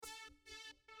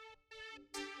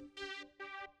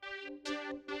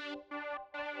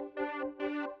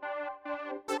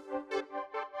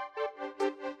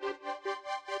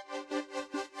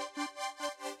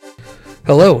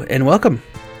Hello and welcome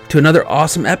to another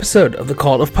awesome episode of the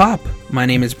Cult of Pop. My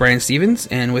name is Brian Stevens,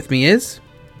 and with me is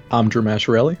I'm Drew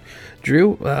Masciarelli.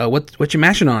 Drew. What you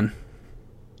mashing on?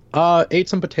 Ate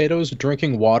some potatoes,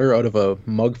 drinking water out of a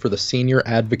mug for the Senior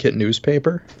Advocate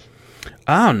newspaper.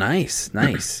 Oh, nice.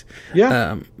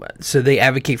 Yeah. So they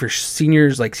advocate for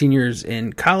seniors, like seniors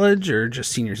in college, or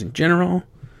just seniors in general?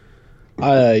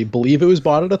 I believe it was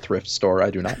bought at a thrift store. I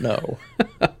do not know.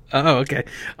 Oh, okay,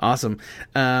 awesome.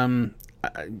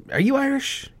 Are you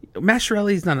Irish?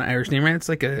 Masciarelli is not an Irish name, right? It's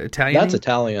like a Italian. That's name?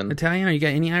 Italian. Italian? Are you got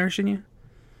any Irish in you?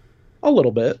 A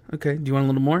little bit. Okay. Do you want a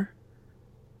little more?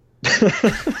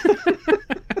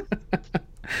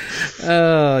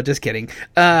 Oh, just kidding.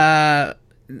 I'm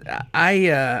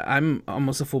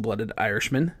almost a full-blooded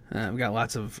Irishman. I've got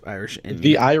lots of Irish in me.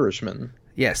 The Irishman.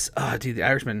 Yes. Oh, dude, The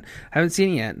Irishman. I haven't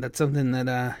seen it yet. That's something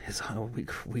that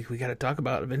we got to talk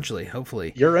about eventually,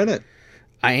 hopefully. You're in it.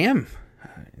 I am.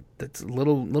 That's a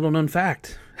little known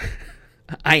fact.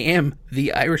 I am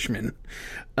the Irishman.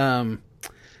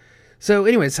 So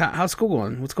anyways, how's school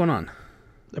going? What's going on?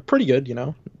 Pretty good, you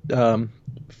know.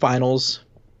 Finals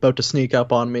about to sneak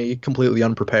up on me, completely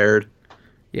unprepared.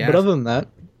 Yeah. But other than that,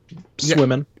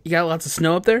 swimming. You got lots of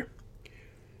snow up there?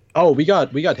 Oh, we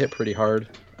got hit pretty hard.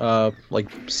 Like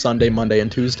Sunday, Monday,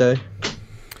 and Tuesday.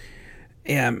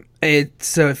 Yeah. It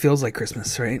feels like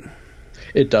Christmas, right?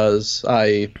 It does.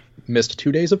 I missed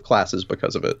 2 days of classes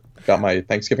because of it. Got my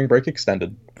Thanksgiving break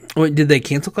extended. Wait, did they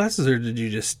cancel classes or did you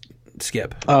just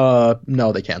skip?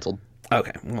 No, they canceled.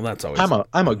 Okay, well that's always.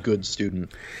 I'm a good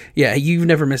student. Yeah, you've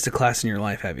never missed a class in your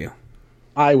life, have you?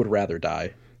 I would rather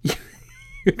die.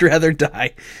 You'd rather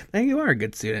die. Now you are a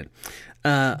good student.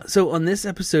 So on this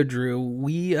episode, Drew,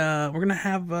 we're gonna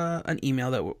have an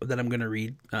email that I'm gonna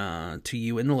read to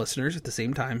you and the listeners at the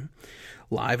same time,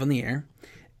 live on the air.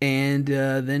 And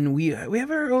then we have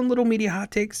our own little media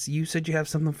hot takes. You said you have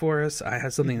something for us. I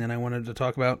had something that I wanted to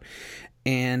talk about.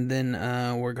 And then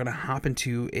we're going to hop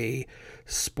into a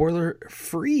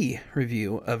spoiler-free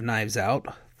review of Knives Out,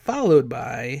 followed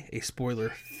by a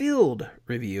spoiler-filled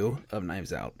review of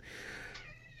Knives Out.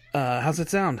 How's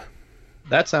it sound?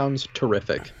 That sounds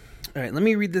terrific. All right, let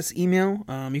me read this email.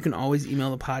 You can always email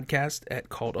the podcast at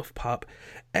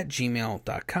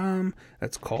cultofpop@gmail.com.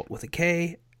 That's cult with a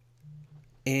K.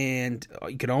 And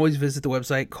you can always visit the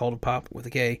website,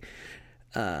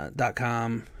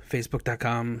 cultofpop.com,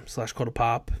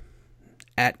 facebook.com/cultofpop,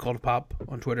 @cultofpop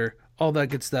on Twitter, all that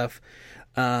good stuff.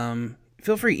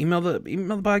 Feel free, email the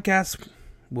podcast.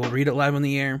 We'll read it live on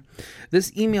the air.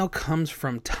 This email comes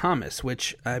from Thomas,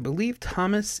 which I believe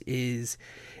Thomas is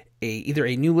either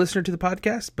a new listener to the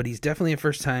podcast, but he's definitely a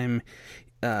first-time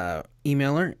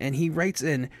emailer. And he writes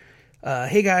in,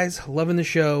 hey guys, loving the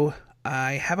show.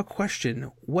 I have a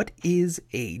question. What is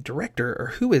a director,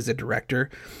 or who is a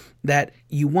director that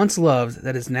you once loved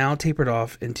that is now tapered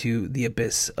off into the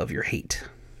abyss of your hate?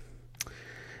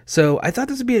 So I thought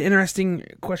this would be an interesting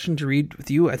question to read with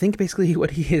you. I think basically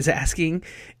what he is asking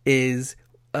is,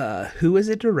 who is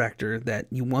a director that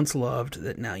you once loved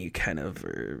that now you kind of,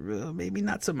 maybe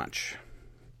not so much?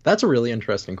 That's a really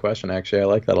interesting question, actually. I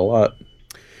like that a lot.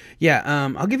 Yeah,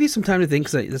 I'll give you some time to think,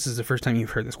 because this is the first time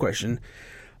you've heard this question.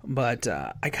 But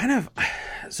I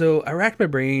racked my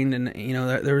brain, and you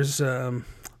know, there's some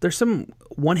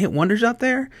one-hit wonders out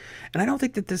there, and I don't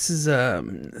think that this is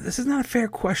not a fair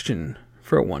question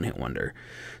for a one-hit wonder.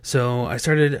 So I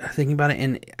started thinking about it,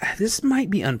 and this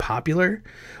might be unpopular,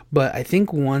 but I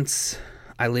think once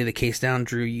I lay the case down,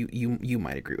 Drew, you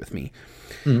might agree with me.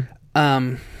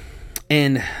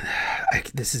 And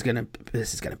this is gonna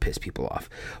piss people off,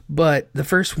 but the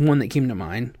first one that came to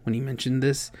mind when you mentioned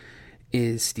this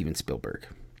is Steven Spielberg.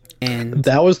 And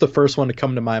that was the first one to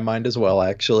come to my mind as well,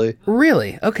 actually.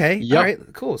 Really? Okay. Yep. All right,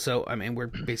 cool. So, I mean, we're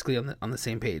basically on the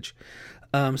same page.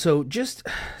 So just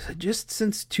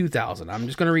since 2000, I'm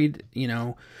just going to read, you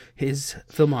know, his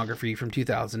filmography from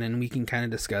 2000, and we can kind of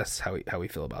discuss how we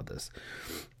feel about this.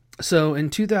 So in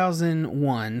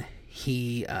 2001,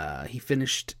 he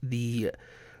finished the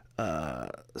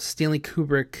Stanley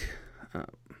Kubrick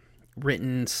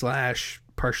written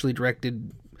 / partially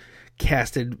directed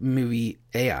casted movie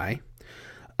AI,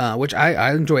 which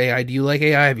I enjoy AI. Do you like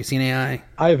AI? Have you seen AI?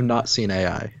 I have not seen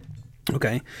AI.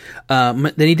 Okay.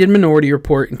 Then he did Minority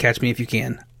Report and Catch Me If You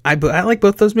Can. I like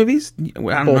both those movies.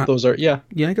 Those are, yeah.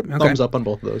 You like them? Okay. Thumbs up on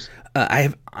both of those.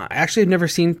 I actually have never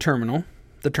seen The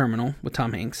Terminal with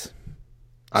Tom Hanks.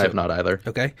 I have not either.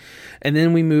 Okay. And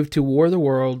then we moved to War of the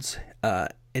Worlds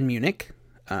in Munich.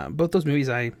 Both those movies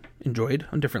I enjoyed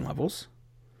on different levels.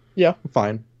 Yeah,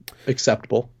 fine.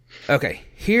 Acceptable. Okay,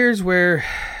 here's where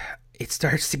it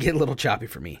starts to get a little choppy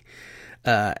for me.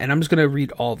 And I'm just going to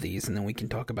read all of these, and then we can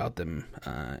talk about them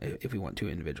if we want to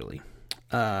individually.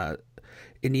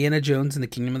 Indiana Jones and the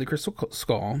Kingdom of the Crystal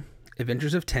Skull,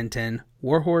 Adventures of Tintin,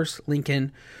 Warhorse,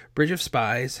 Lincoln, Bridge of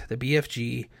Spies, The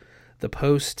BFG, The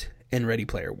Post, and Ready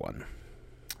Player One.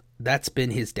 That's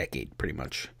been his decade, pretty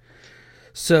much.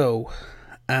 So,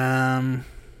 that's,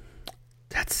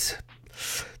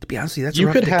 to be honest with you, that's a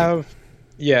rough decade.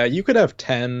 You could have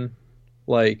 10,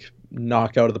 like,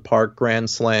 knock out of the park, grand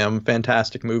slam,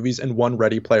 fantastic movies, and one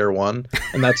Ready Player One,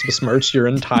 and that's besmirched your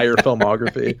entire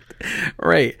filmography.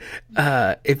 Right.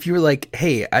 If you were like,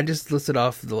 hey, I just listed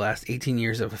off the last 18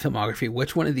 years of a filmography,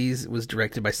 which one of these was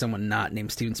directed by someone not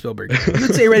named Steven Spielberg? You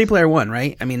would say Ready Player One,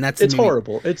 right? I mean, it's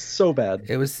horrible. It's so bad.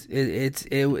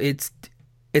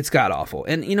 It's god awful.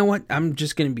 And you know what? I'm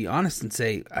just going to be honest and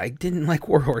say I didn't like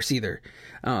Warhorse either.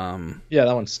 Yeah,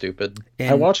 that one's stupid.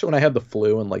 I watched it when I had the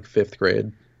flu in like 5th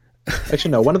grade. Actually,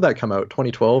 no. When did that come out?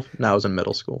 2012? No, I was in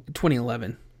middle school.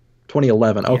 2011.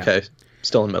 2011. Okay, yeah.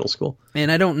 Still in middle school.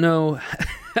 And I don't know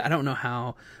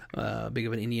how big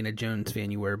of an Indiana Jones fan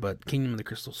you were, but Kingdom of the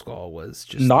Crystal Skull was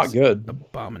just not good.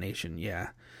 Abomination. Yeah.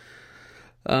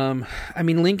 I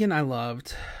mean, Lincoln I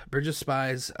loved. Bridge of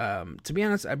Spies. To be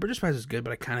honest, Bridge of Spies was good,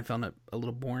 but I kind of found it a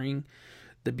little boring.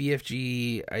 The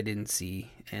BFG I didn't see,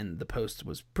 and The Post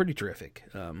was pretty terrific.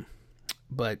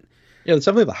 But yeah, it's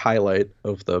definitely the highlight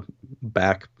of the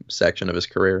back section of his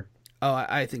career. Oh,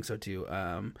 I think so too.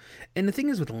 And the thing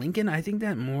is with Lincoln, I think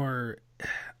that more,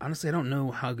 honestly, I don't know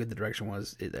how good the direction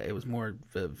was. It was more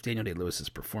of Daniel Day-Lewis's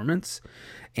performance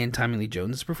and Tommy Lee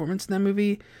Jones' performance in that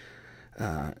movie.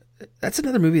 That's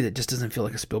another movie that just doesn't feel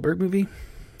like a Spielberg movie.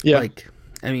 Yeah. Like,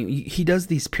 I mean, he does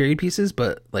these period pieces,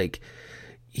 but like,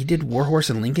 he did Warhorse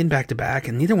and Lincoln back to back,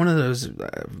 and neither one of those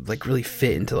like really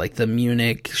fit into like the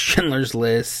Munich, Schindler's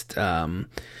List,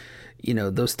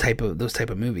 those type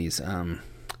of movies.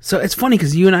 So it's funny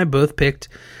because you and I both picked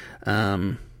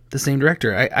the same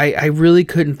director. I really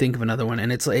couldn't think of another one,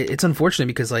 and it's unfortunate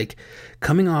because like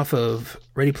coming off of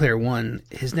Ready Player One,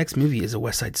 his next movie is A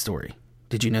West Side Story.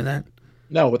 Did you know that?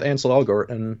 No, with Ansel Elgort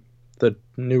and the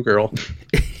new girl.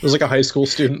 There's like a high school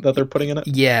student that they're putting in it.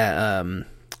 Yeah.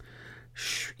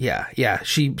 Yeah.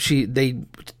 They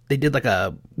did like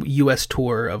a U.S.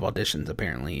 tour of auditions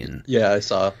apparently, and yeah, I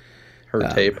saw her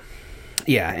tape.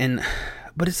 Yeah,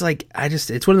 but it's like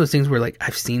it's one of those things where like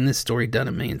I've seen this story done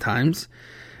a million times.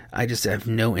 I just have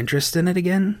no interest in it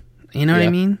again. You know what I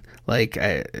mean? Like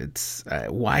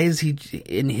why is he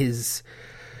in his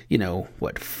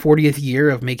 40th year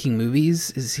of making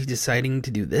movies? Is he deciding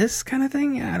to do this kind of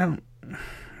thing? I don't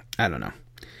know.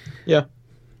 Yeah.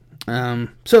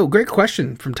 So great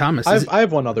question from Thomas. I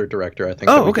have one other director I think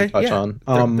we can touch on.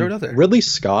 Throw it out there. Ridley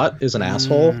Scott is an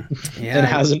asshole and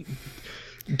hasn't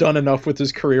done enough with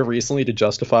his career recently to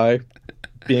justify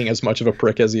being as much of a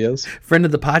prick as he is. Friend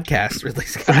of the podcast, Ridley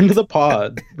Scott. Friend of the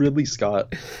pod, Ridley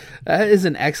Scott. That is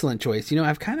an excellent choice.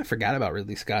 I've kind of forgot about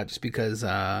Ridley Scott just because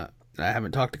I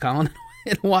haven't talked to Colin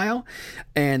in a while.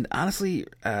 And honestly,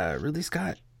 Ridley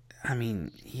Scott, I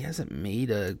mean, he hasn't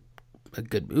made a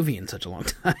good movie in such a long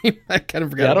time. I kind of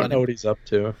forgot about it. I don't know what he's up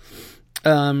to.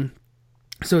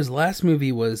 So his last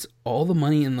movie was All the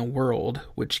Money in the World,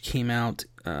 which came out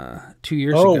 2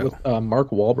 years ago. With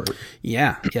Mark Wahlberg.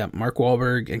 Yeah, Mark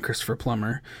Wahlberg and Christopher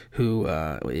Plummer, who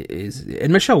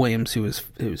and Michelle Williams, who was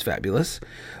fabulous.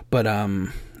 But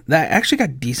that actually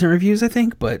got decent reviews, I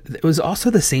think. But it was also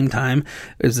the same time.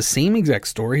 It was the same exact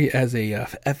story as a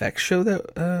FX show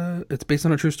that it's based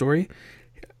on a true story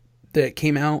that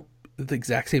came out at the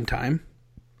exact same time.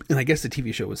 And I guess the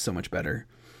TV show was so much better.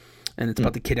 And it's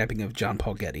about the kidnapping of John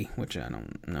Paul Getty, which I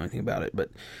don't know anything about it.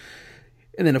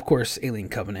 And then, of course, Alien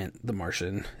Covenant, The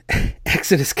Martian,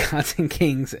 Exodus, Gods and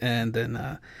Kings, and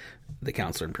then The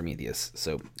Counselor and Prometheus.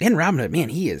 So, and Robin Hood, man,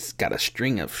 he has got a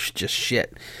string of just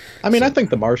shit. I mean, I think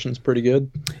The Martian's pretty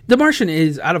good. The Martian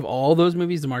is, out of all those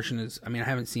movies, The Martian is, I mean, I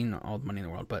haven't seen All the Money in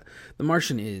the World, but The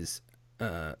Martian is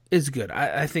good.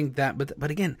 I think that,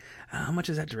 but again, how much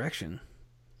is that direction?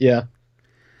 Yeah.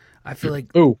 I feel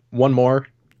like... Ooh, one more.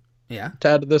 Yeah. To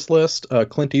add to this list,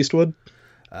 Clint Eastwood.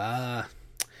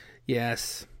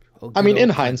 Yes. I mean, in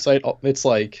hindsight, it's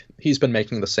like he's been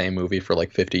making the same movie for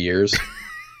like 50 years.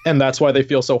 And that's why they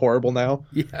feel so horrible now.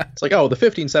 Yeah. It's like, the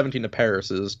 1517 to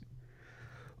Paris is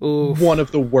one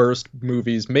of the worst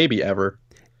movies maybe ever.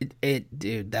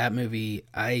 Dude, that movie,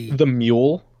 The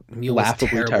Mule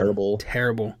laughably terrible.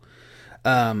 Terrible.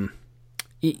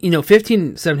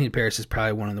 1517 to Paris is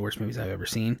probably one of the worst movies I've ever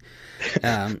seen.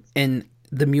 And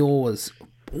The Mule was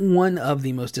one of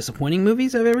the most disappointing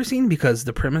movies I've ever seen because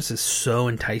the premise is so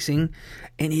enticing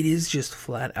and it is just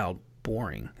flat out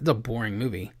boring. It's a boring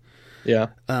movie. Yeah.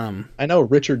 I know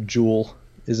Richard Jewell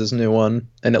is his new one,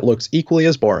 and it looks equally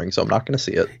as boring, so I'm not going to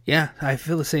see it. Yeah, I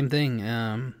feel the same thing.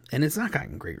 And it's not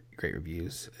gotten great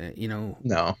reviews.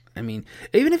 No. I mean,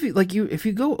 even if you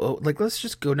go let's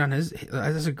just go down his.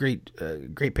 That's a great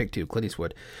pick too, Clint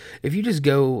Eastwood. If you just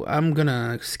go, I'm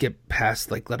gonna skip past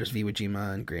like Letters of Iwo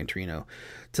Jima and Gran Torino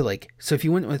to so if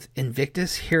you went with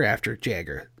Invictus, Hereafter,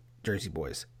 Jagger, Jersey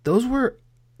Boys, those were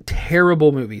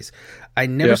terrible movies. I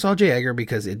never saw Jagger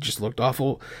because it just looked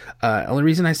awful. Only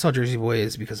reason I saw Jersey Boy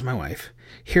is because of my wife.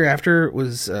 Hereafter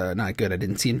was not good. I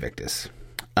didn't see Invictus.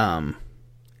 And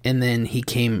then he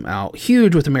came out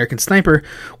huge with American Sniper,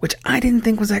 which I didn't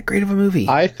think was that great of a movie.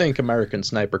 I think American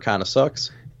Sniper kind of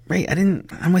sucks. Right,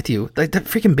 I'm with you. Like, that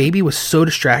freaking baby was so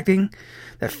distracting.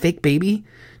 That fake baby.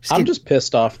 I'm just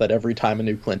pissed off that every time a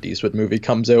new Clint Eastwood movie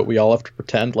comes out, we all have to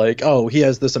pretend like, oh, he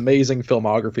has this amazing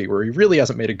filmography where he really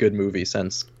hasn't made a good movie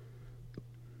since,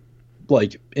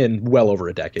 in well over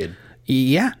a decade.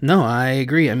 Yeah, no, I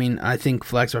agree. I mean, I think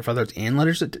Flags of Our Fathers and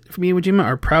Letters from Iwo Jima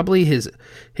are probably his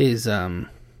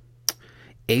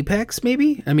apex,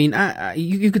 maybe. I mean,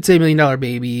 you could say $1 Million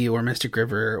Baby or Mystic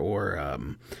River or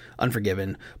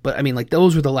Unforgiven, but I mean,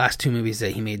 those were the last two movies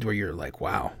that he made where you're like,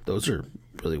 wow, those are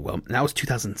really well. And that was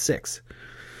 2006.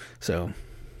 So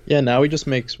yeah, now he just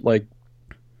makes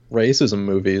racism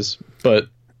movies, but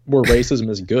where racism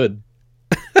is good.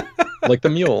 Like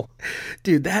The Mule.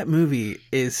 Dude, that movie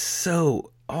is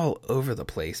so all over the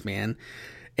place, man.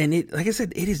 And it, like I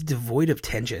said, it is devoid of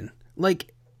tension.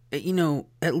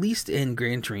 At least in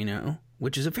Gran Torino,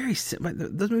 which is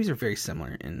those movies are very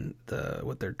similar in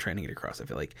what they're trying to get across. I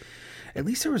feel like at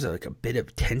least there was a bit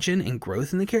of tension and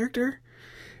growth in the character.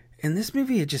 In this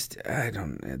movie,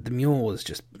 The Mule was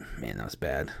just, man, that was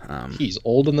bad. He's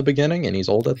old in the beginning and he's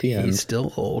old at the end. He's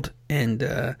still old, and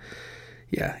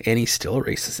yeah, and he's still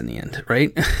racist in the end,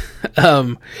 right?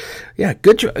 Yeah,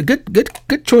 good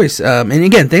choice. And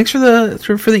again, thanks for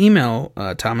the email,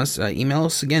 Thomas. Email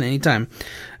us again anytime.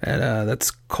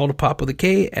 That's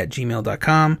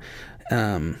calledapop@gmail.com.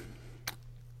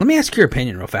 Let me ask your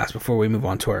opinion real fast before we move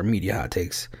on to our media hot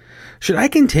takes. Should I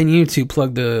continue to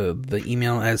plug the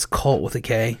email as cult with a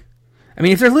K? I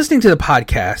mean, if they're listening to the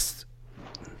podcast,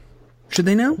 should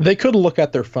they know? They could look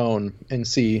at their phone and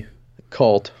see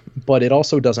cult, but it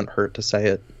also doesn't hurt to say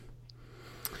it.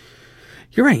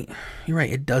 You're right.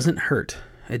 It doesn't hurt.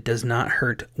 It does not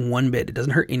hurt one bit. It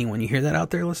doesn't hurt anyone. You hear that out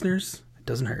there, listeners? It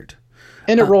doesn't hurt.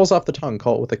 And it rolls off the tongue,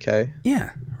 cult with a K.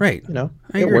 Yeah, right.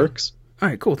 It works. All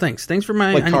right, cool. Thanks for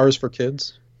my... Cars for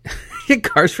Kids. Yeah,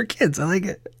 Cars for Kids. I like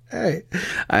it. All right.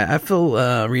 I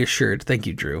feel reassured. Thank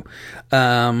you, Drew.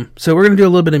 So we're going to do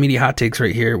a little bit of media hot takes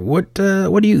right here. What do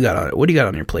you got on it? What do you got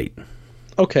on your plate?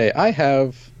 Okay, I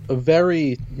have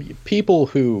people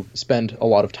who spend a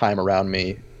lot of time around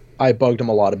me. I bugged them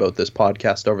a lot about this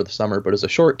podcast over the summer, but it's a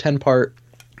short 10-part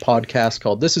podcast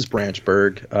called This is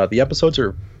Branchburg. The episodes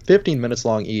are 15 minutes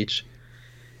long each,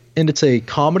 and it's a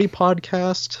comedy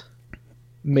podcast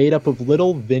made up of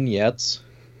little vignettes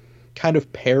kind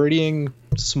of parodying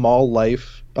small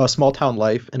town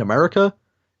life in America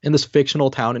in this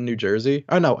fictional town in New Jersey.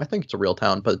 Oh no, I think it's a real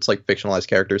town, but it's fictionalized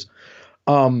characters.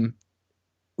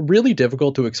 Really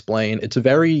difficult to explain. It's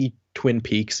very Twin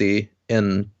Peaksy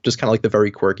and just kind of the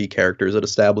very quirky characters it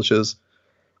establishes.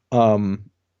 And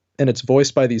it's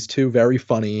voiced by these two very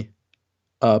funny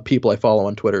people I follow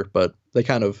on Twitter, but they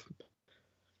kind of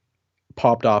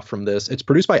popped off from this. It's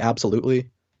produced by Absolutely,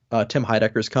 Tim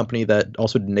Heidecker's company that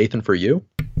also did Nathan For You.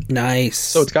 Nice.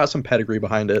 So it's got some pedigree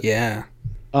behind it. Yeah.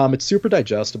 It's super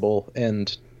digestible,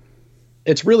 and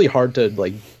it's really hard to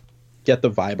get the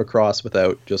vibe across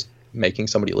without just making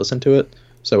somebody listen to it.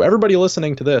 So everybody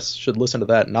listening to this should listen to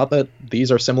that. Not that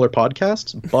these are similar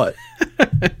podcasts, but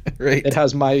right. It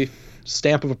has my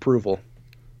stamp of approval.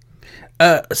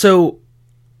 So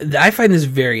I find this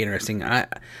very interesting. I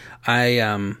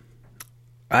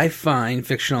find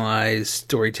fictionalized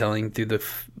storytelling through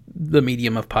the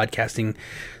medium of podcasting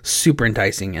super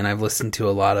enticing, and I've listened to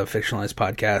a lot of fictionalized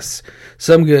podcasts,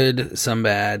 some good, some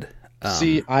bad.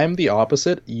 See, I'm the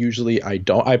opposite. Usually I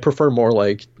don't. I prefer more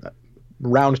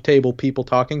round table people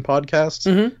talking podcasts.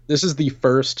 Mm-hmm. This is the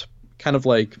first kind of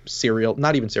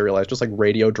not even serialized, just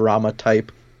radio drama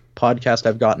type podcast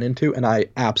I've gotten into, and I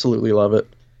absolutely love it.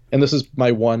 And this is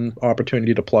my one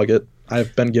opportunity to plug it.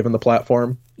 I've been given the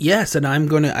platform. Yes, and I'm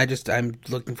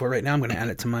looking for it right now. I'm going to add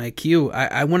it to my queue.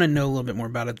 I want to know a little bit more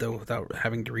about it though, without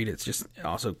having to read it. It's just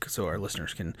also so our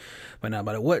listeners can find out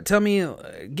about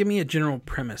it. Give me a general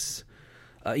premise.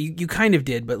 You kind of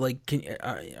did, but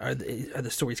are the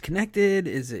stories connected?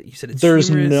 Is it, you said it's there's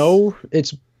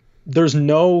humorous? There's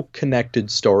no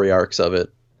connected story arcs of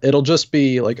it. it'll just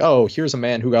be like, oh, here's a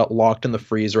man who got locked in the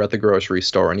freezer at the grocery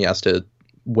store and he has to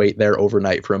wait there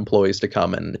overnight for employees to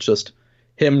come. And it's just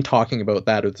him talking about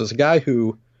that. There's a guy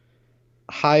who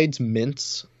hides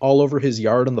mints all over his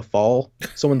yard in the fall.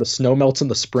 So when the snow melts in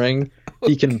the spring,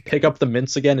 he can pick up the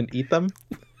mints again and eat them.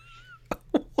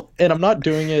 And I'm not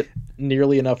doing it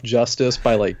nearly enough justice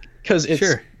by like, because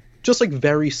it's just like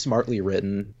very smartly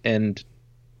written. And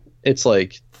it's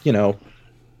like, you know,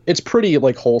 it's pretty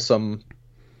like wholesome,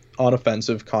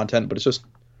 unoffensive content, but it's just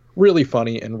really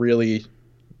funny and really,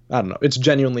 I don't know, it's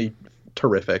genuinely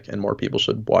terrific, and more people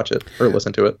should watch it or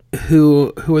listen to it.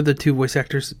 Who are the two voice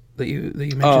actors that you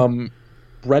mentioned?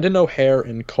 Brendan O'Hare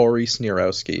and Corey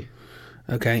Snierowski.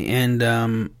 Okay,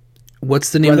 and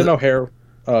what's the name? Brendan O'Hare.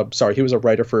 Sorry, he was a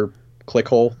writer for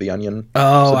Clickhole, the Onion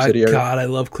subsidiary. God, I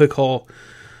love Clickhole.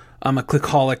 I'm a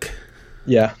Clickholic.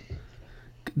 Yeah,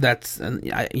 that's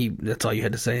all you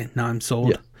had to say. Now I'm sold.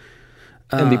 Yeah.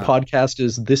 And the podcast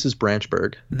is This is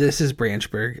Branchburg. This is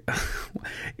Branchburg.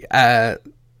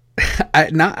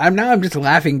 I'm just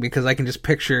laughing because I can just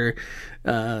picture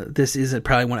this is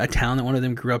probably a town that one of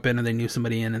them grew up in, or they knew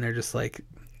somebody in, and they're just like,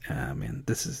 man,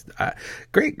 this is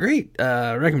great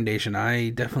recommendation.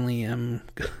 I definitely am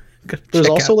gonna There's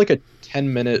check also out. like a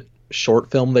 10-minute short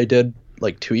film they did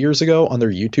like 2 years ago on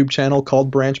their YouTube channel called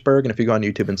Branchburg, and if you go on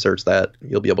YouTube and search that,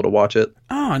 you'll be able to watch it.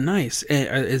 Oh, nice.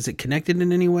 Is it connected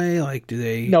in any way? Like, do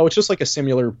they? No, it's just like a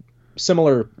similar,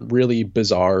 really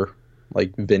bizarre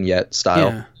like vignette style.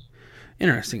 Yeah.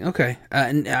 Interesting. Okay,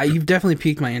 and you've definitely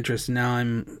piqued my interest. Now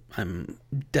I'm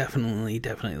definitely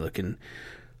looking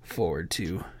forward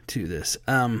to this.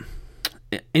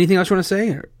 Anything else you want to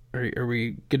say? Or are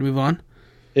we good to move on?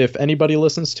 If anybody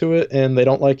listens to it and they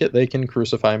don't like it, they can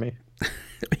crucify me.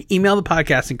 Email the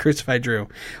podcast and crucify Drew,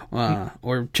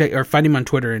 or find him on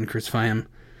Twitter and crucify him.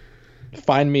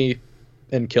 Find me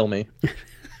and kill me.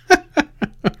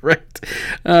 Right.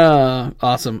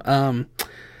 Awesome. All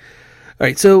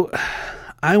right. So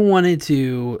I wanted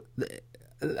to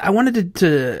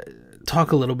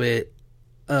talk a little bit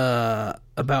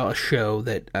about a show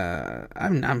that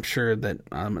I'm sure that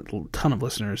a ton of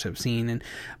listeners have seen,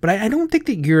 but I don't think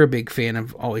that you're a big fan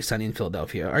of Always Sunny in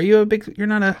Philadelphia. Are you you're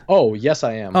not a? Oh, yes,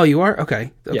 I am. Oh, you are?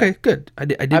 Okay, Yeah. Good. I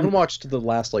haven't watched the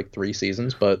last like 3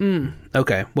 seasons, but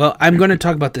okay. Well, I'm going to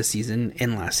talk about this season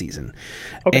and last season,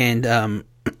 okay. And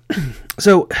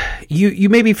so you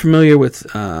may be familiar with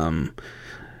the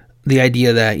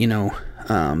idea that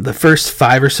the first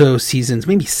 5 or so seasons,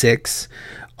 maybe 6,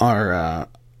 are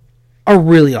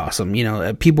really awesome.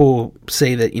 People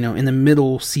say that in the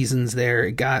middle seasons there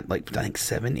it got like I think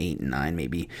 7, 8, and 9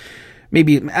 maybe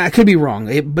I could be wrong,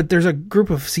 but there's a group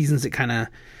of seasons that kind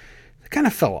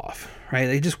of fell off, right?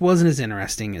 It just wasn't as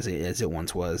interesting as it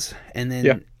once was. And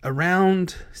then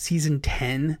around season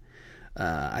 10,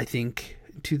 I think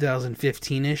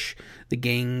 2015ish, The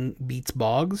Gang Beats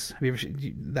Boggs. Have you ever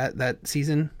seen that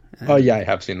season? Oh yeah, I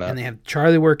have seen that. And they have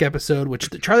Charlie Work episode, which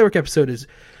the Charlie Work episode is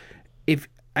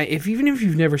even if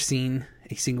you've never seen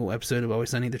a single episode of Always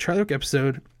Sunny, the Charlie Work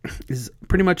episode is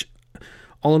pretty much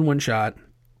all in one shot.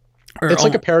 It's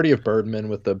like a parody of Birdman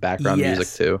with the background music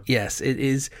too. Yes, it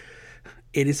is.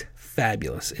 It is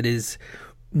fabulous. It is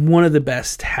one of the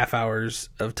best half hours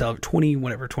of 25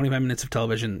 minutes of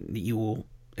television that you will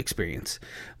experience.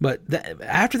 But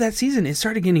after that season, it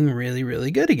started getting really,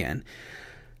 really good again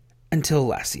until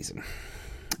last season.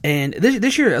 And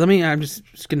this year, I'm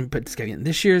just going to put this again.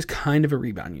 This year is kind of a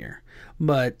rebound year,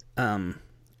 but I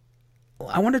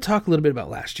want to talk a little bit about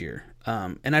last year.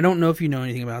 And I don't know if you know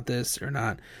anything about this or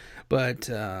not, but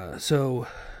at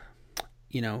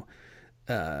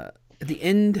the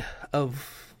end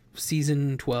of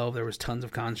season 12, there was tons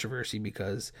of controversy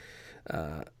because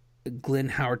Glenn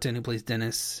Howerton, who plays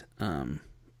Dennis,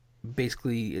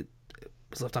 basically it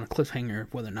was left on a cliffhanger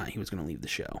of whether or not he was going to leave the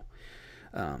show.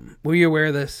 Were you aware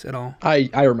of this at all?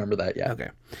 I remember that, yeah. Okay.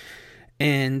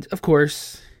 And of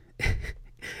course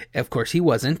he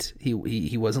wasn't.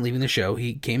 He wasn't leaving the show.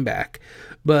 He came back.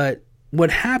 But what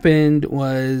happened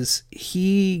was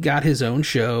he got his own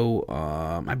show.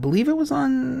 I believe it was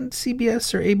on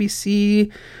CBS or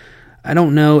ABC. I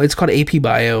don't know. It's called AP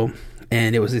Bio.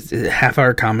 And it was a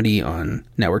half-hour comedy on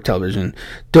network television.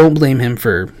 Don't blame him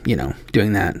for,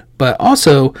 doing that. But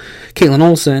also, Caitlin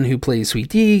Olsen, who plays Sweet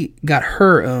D, got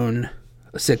her own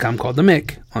sitcom called The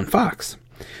Mick on Fox.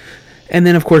 And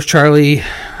then, of course, Charlie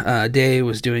Day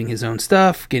was doing his own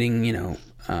stuff, getting,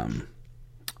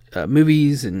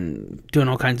 movies and doing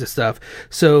all kinds of stuff.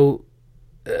 So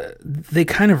they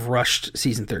kind of rushed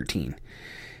season 13.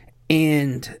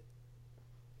 And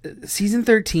season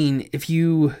 13, if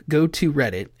you go to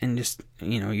Reddit and just,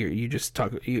 you just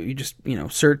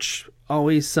search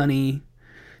Always Sunny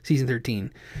season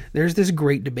 13, there's this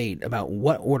great debate about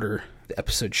what order the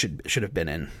episode should have been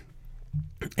in.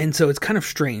 And so it's kind of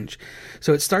strange.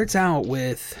 So it starts out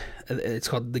with, it's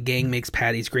called The Gang Makes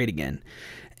Patties Great Again.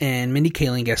 And Mindy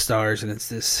Kaling guest stars, and it's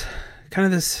this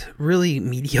really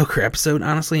mediocre episode,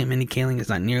 honestly. And Mindy Kaling is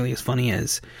not nearly as funny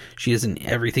as she is in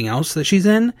everything else that she's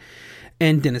in.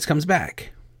 And Dennis comes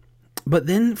back. But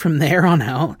then from there on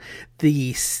out,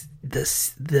 the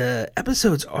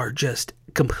episodes are just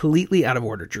completely out of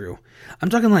order, Drew. I'm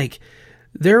talking like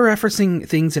they're referencing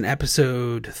things in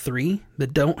episode 3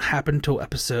 that don't happen until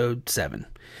episode 7.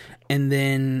 And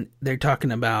then they're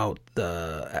talking about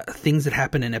the things that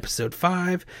happen in episode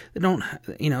 5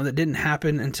 that didn't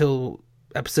happen until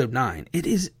episode 9. It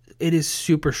is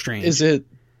super strange. Is it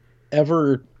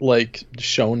ever like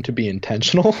shown to be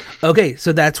intentional? Okay,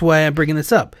 so that's why I'm bringing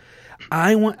this up.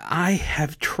 I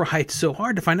have tried so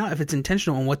hard to find out if it's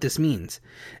intentional and what this means,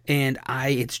 and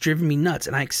it's driven me nuts.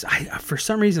 And I for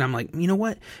some reason I'm like, you know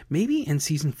what? Maybe in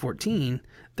season 14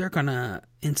 they're gonna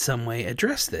in some way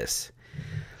address this.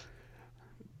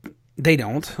 They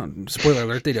don't. Spoiler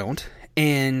alert, they don't.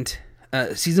 And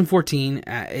season 14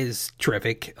 is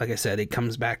terrific. Like I said, it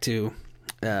brings it back to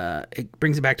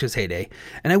its heyday.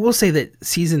 And I will say that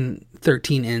season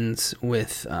 13 ends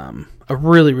with a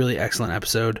really, really excellent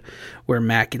episode where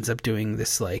Mac ends up doing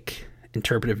this like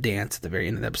interpretive dance at the very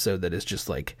end of the episode that is just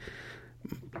like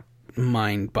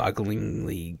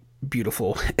mind-bogglingly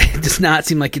beautiful. It does not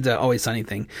seem like it's an Always Sunny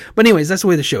thing. But anyways, that's the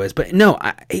way the show is. But no,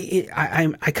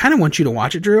 I kind of want you to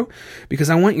watch it, Drew,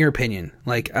 because I want your opinion.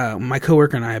 Like my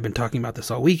coworker and I have been talking about this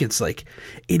all week. It's like,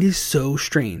 it is so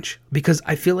strange because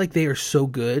I feel like they are so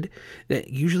good that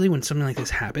usually when something like this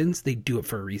happens, they do it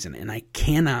for a reason. And I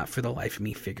cannot for the life of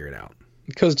me figure it out.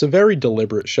 Because it's a very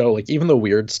deliberate show. Like even the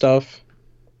weird stuff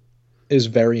is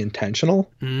very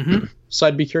intentional. Mm-hmm. So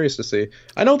I'd be curious to see.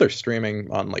 I know they're streaming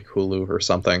on like Hulu or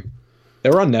something. They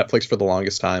were on Netflix for the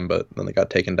longest time, but then they got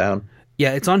taken down.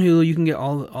 Yeah, it's on Hulu. You can get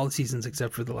all the seasons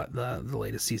except for the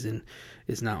latest season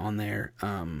is not on there.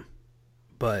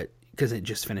 But because it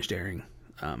just finished airing.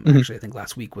 Actually, I think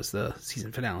last week was the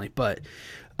season finale. But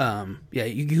yeah,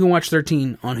 you can watch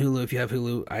 13 on Hulu if you have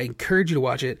Hulu. I encourage you to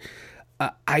watch it.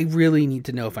 I really need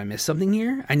to know if I missed something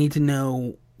here. I need to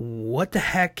know what the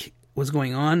heck was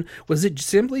going on. Was it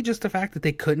simply just the fact that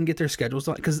they couldn't get their schedules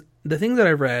on? Because the things that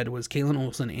I read was Kalen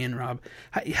Olsen and Rob.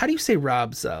 How do you say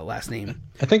Rob's last name?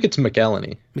 I think it's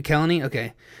McElhenney. McElhenney?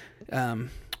 Okay.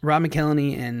 Rob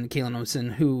McElhenney and Kalen Olsen,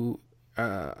 who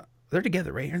they're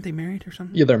together, right? Aren't they married or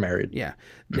something? Yeah, they're married. Yeah.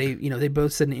 They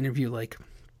both said in an interview like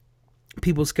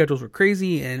people's schedules were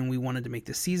crazy and we wanted to make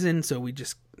this season, so we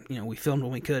just we filmed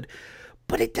when we could.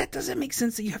 But that doesn't make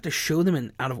sense that you have to show them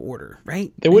in out of order,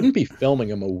 right? They wouldn't be filming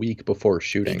them a week before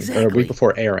shooting. Exactly. Or a week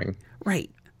before airing. Right.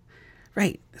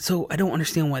 So I don't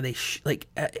understand why they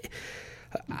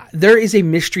there is a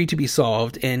mystery to be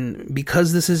solved, and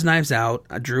because this is Knives Out,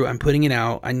 Drew, I'm putting it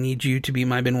out. I need you to be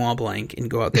my Benoit Blanc and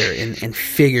go out there and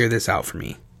figure this out for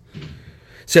me.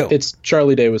 So it's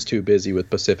Charlie Day was too busy with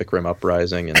Pacific Rim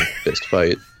Uprising and Fist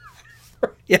Fight.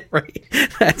 Yeah, right.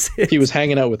 That's it. He was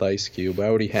hanging out with Ice Cube.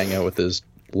 Why would he hang out with his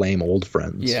lame old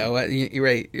friends? Yeah, well, you're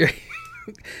right.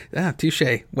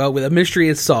 Touche. Well, the mystery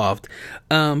is solved.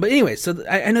 But anyway, so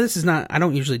I know this is not. I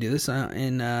don't usually do this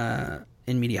in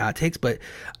media hot takes, but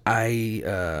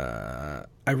I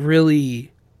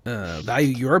really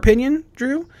value your opinion,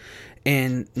 Drew.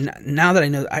 And now that I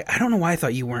know, I don't know why I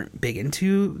thought you weren't big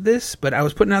into this, but I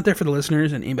was putting out there for the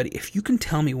listeners and anybody, if you can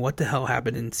tell me what the hell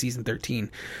happened in season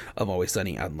 13 of Always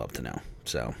Sunny, I'd love to know.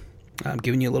 So I'm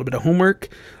giving you a little bit of homework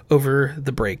over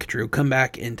the break, Drew. Come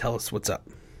back and tell us what's up.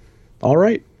 All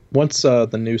right. Once the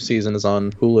new season is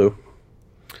on Hulu,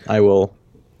 I will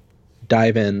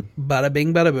dive in. Bada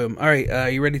bing, bada boom. All right. Are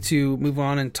you ready to move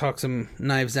on and talk some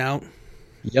Knives Out?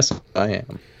 Yes, I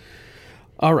am.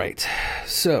 All right.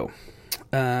 So,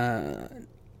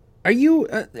 are you?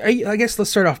 I guess let's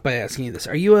start off by asking you this: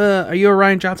 Are you a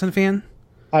Rian Johnson fan?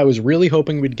 I was really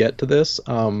hoping we'd get to this,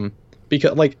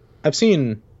 because like I've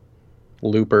seen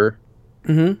Looper,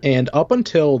 and up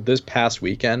until this past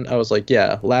weekend, I was like,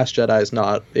 yeah, Last Jedi is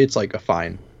not. It's like a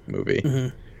fine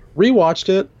movie. Rewatched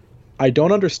it. I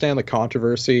don't understand the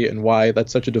controversy and why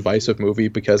that's such a divisive movie,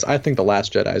 because I think The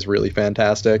Last Jedi is really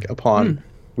fantastic upon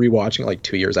rewatching like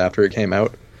 2 years after it came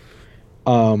out.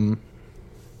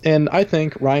 And I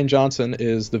think Rian Johnson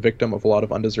is the victim of a lot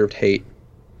of undeserved hate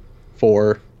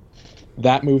for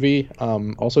that movie.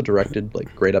 Also directed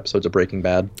like great episodes of Breaking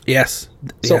Bad. Yes.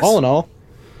 So all in all,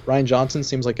 Rian Johnson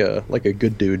seems like a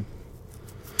good dude.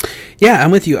 Yeah,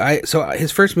 I'm with you. So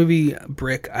his first movie,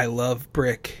 Brick, I love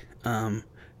Brick.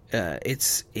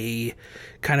 It's a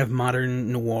kind of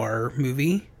modern noir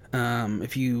movie.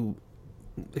 If you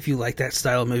like that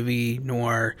style of movie,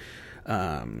 noir,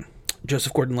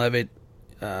 Joseph Gordon-Levitt,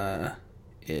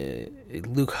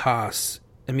 Luke Haas,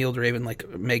 Emil Draven, like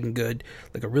Megan Good,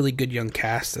 like a really good young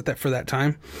cast for that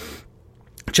time.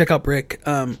 Check out Brick.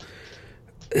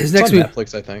 His next movie,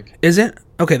 Netflix, I think. Is it?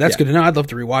 Okay, that's good to know. I'd love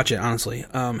to rewatch it, honestly.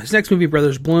 His next movie,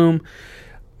 Brothers Bloom,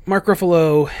 Mark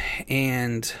Ruffalo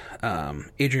and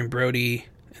Adrian Brody,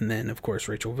 and then of course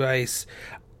Rachel Weisz.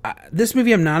 This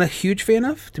movie I'm not a huge fan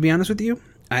of, to be honest with you.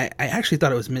 I actually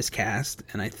thought it was miscast,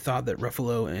 and I thought that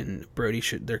Ruffalo and Brody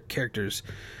should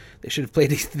have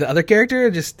played the other character.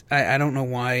 I don't know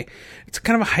why. It's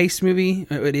kind of a heist movie.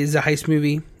 It is a heist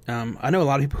movie. I know a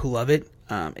lot of people who love it.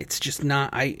 It's just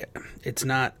not. It's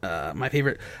not my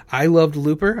favorite. I loved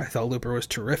Looper. I thought Looper was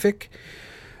terrific.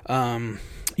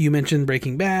 You mentioned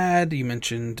Breaking Bad. You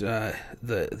mentioned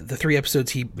the 3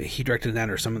 episodes he directed in that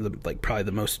are some of the probably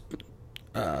the most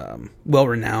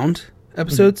well-renowned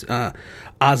episodes.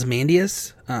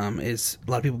 Ozymandias is,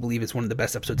 a lot of people believe, it's one of the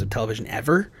best episodes of television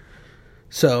ever.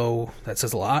 So that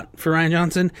says a lot for Rian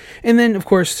Johnson. And then, of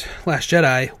course, Last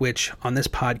Jedi, which on this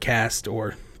podcast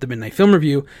or the Midnight Film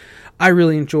Review, I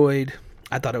really enjoyed.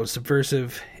 I thought it was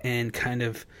subversive and kind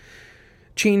of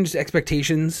changed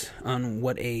expectations on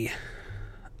what a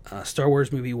Star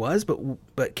Wars movie was,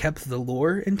 but kept the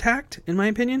lore intact, in my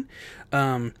opinion.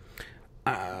 There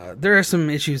are some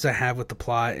issues I have with the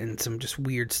plot and some just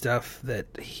weird stuff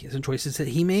some choices that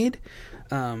he made.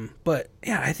 But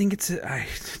yeah, I think I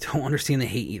don't understand the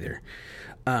hate either.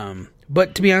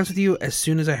 But to be honest with you, as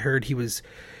soon as I heard he was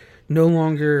no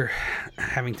longer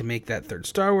having to make that 3rd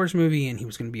Star Wars movie and he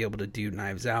was going to be able to do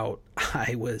Knives Out,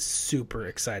 I was super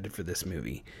excited for this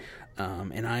movie.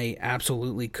 And I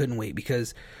absolutely couldn't wait,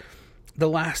 because the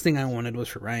last thing I wanted was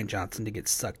for Rian Johnson to get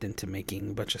sucked into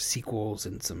making a bunch of sequels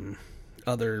and some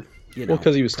other, well,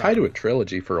 because he was tied to a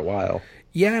trilogy for a while.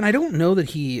 Yeah, and I don't know that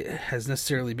he has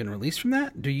necessarily been released from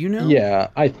that. Do you know? Yeah,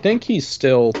 I think he's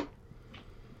still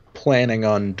planning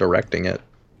on directing it.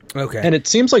 Okay. And it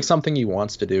seems like something he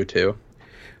wants to do, too.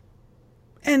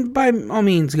 And by all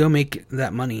means, go make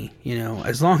that money,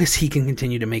 as long as he can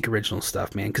continue to make original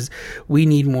stuff, man, because we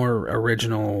need more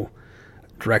original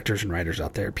directors and writers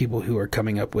out there, people who are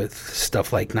coming up with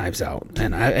stuff like Knives Out.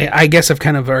 And I guess I've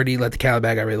kind of already let the cat out of the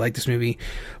bag. I really like this movie,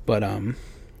 but I'm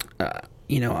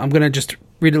gonna just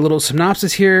read a little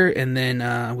synopsis here, and then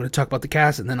I'm gonna talk about the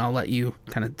cast, and then I'll let you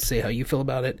kind of say how you feel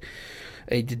about it.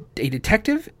 A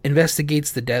detective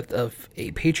investigates the death of a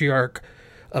patriarch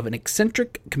of an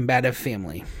eccentric, combative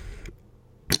family.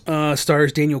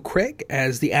 Stars Daniel Craig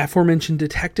as the aforementioned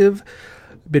detective,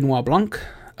 Benoit Blanc,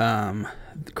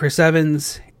 Chris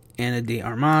Evans, Ana de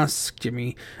Armas,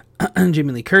 Jamie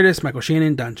Lee Curtis, Michael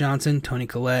Shannon, Don Johnson, Toni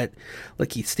Collette,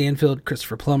 Lakeith Stanfield,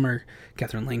 Christopher Plummer,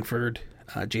 Catherine Langford,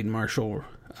 Jaden Marshall,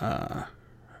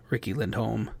 Ricky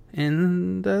Lindholm,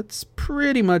 and that's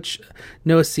pretty much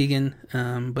Noah Segan.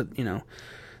 But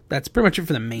that's pretty much it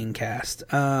for the main cast.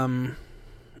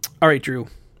 All right, Drew,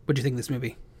 what do you think of this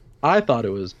movie? I thought it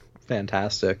was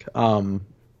fantastic.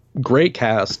 Great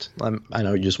cast. I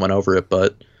know you just went over it,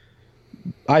 but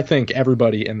I think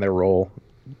everybody in their role,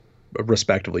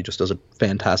 respectively, just does a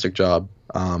fantastic job.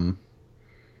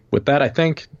 With that, I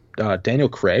think Daniel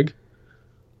Craig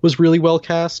was really well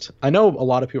cast. I know a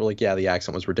lot of people are like, yeah, the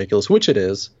accent was ridiculous, which it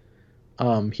is.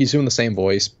 He's doing the same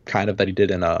voice, kind of, that he did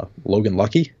in Logan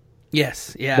Lucky.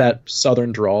 Yes, yeah. That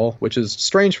southern drawl, which is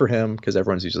strange for him because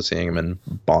everyone's used to seeing him in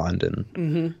Bond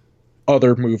and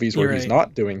other movies where he's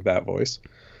not doing that voice.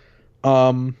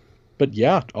 But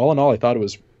yeah, all in all, I thought it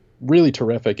was really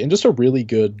terrific and just a really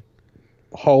good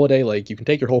holiday. Like, you can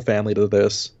take your whole family to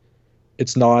this.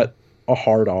 It's not a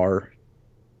hard R.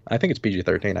 I think it's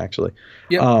PG-13, actually.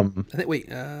 Yeah. Wait,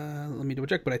 let me double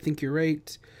check, but I think you're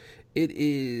right. It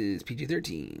is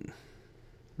PG-13.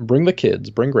 Bring the kids.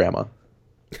 Bring grandma.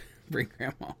 Bring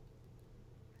grandma.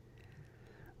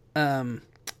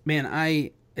 Man,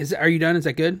 are you done? Is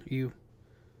that good?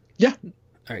 Yeah.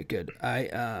 All right, good.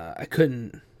 I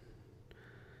couldn't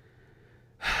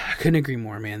agree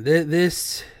more, man.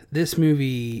 This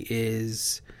movie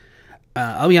is,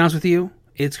 I'll be honest with you,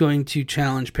 it's going to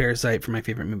challenge Parasite for my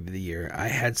favorite movie of the year. I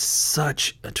had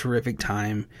such a terrific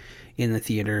time in the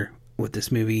theater with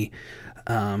this movie.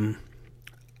 There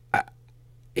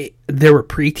were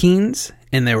preteens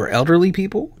and there were elderly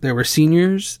people. There were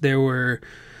seniors. There were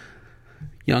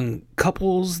young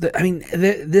couples.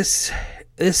 This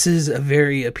is a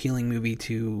very appealing movie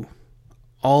to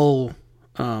all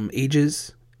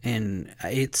ages, and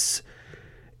it's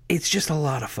it's just a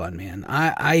lot of fun, man.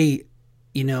 I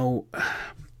you know,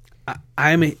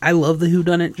 I love the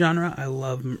whodunit genre. I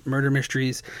love murder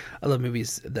mysteries. I love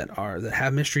movies that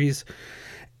have mysteries.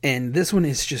 And this one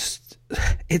is just,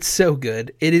 it's so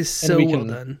good. It is so well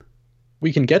done.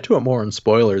 We can get to it more in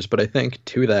spoilers, but I think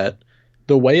to that,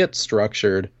 the way it's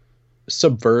structured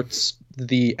subverts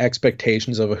the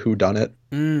expectations of a whodunit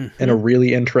in a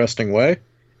really interesting way.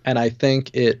 And I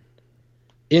think it,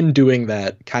 in doing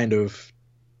that, kind of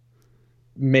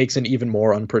makes an even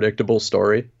more unpredictable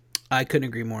story. I couldn't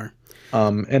agree more.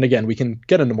 And again, we can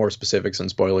get into more specifics and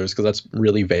spoilers because that's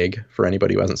really vague for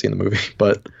anybody who hasn't seen the movie.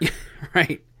 But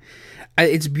right.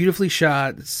 It's beautifully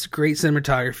shot. It's great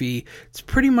cinematography. It's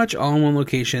pretty much all in one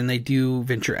location. They do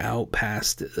venture out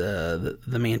past the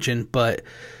mansion, but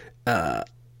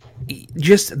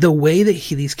just the way that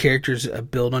these characters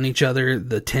build on each other,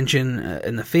 the tension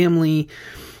in the family,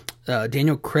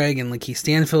 Daniel Craig and Lakeith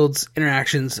Stanfield's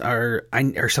interactions are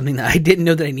something that I didn't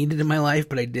know that I needed in my life,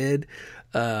 but I did.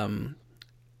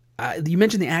 You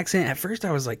mentioned the accent. At first,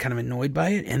 I was like kind of annoyed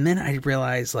by it, and then I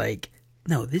realized like,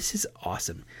 no, this is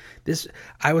awesome.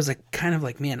 I was like kind of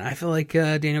like, man, I feel like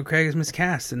Daniel Craig is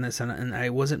miscast in this, and I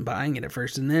wasn't buying it at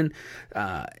first. And then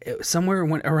somewhere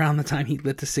around the time he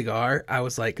lit the cigar, I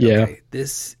was like, okay,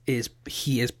 this is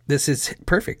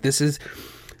perfect. This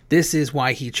is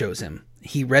why he chose him.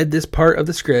 He read this part of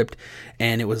the script,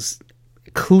 and it was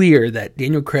clear that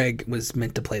Daniel Craig was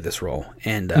meant to play this role.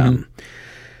 And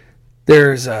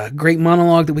there's a great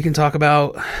monologue that we can talk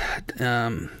about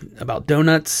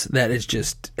donuts that is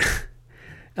just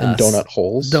and donut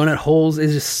holes. Donut holes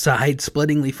is just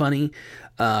side-splittingly funny.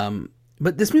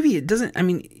 But this movie, it doesn't. I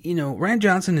mean, Rian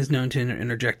Johnson is known to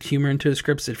interject humor into his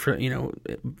scripts, a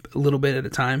little bit at a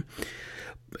time.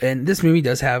 And this movie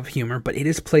does have humor, but it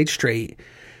is played straight.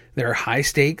 There are high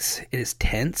stakes. It is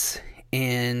tense,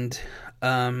 and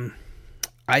when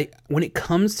it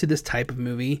comes to this type of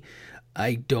movie,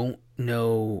 I don't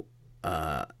know.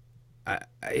 I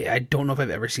don't know if I've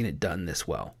ever seen it done this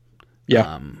well.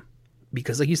 Yeah.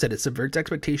 Because, like you said, it subverts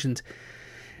expectations,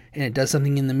 and it does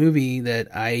something in the movie that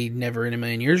I never in a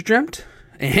million years dreamt.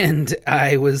 And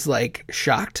I was like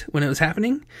shocked when it was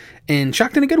happening, and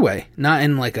shocked in a good way, not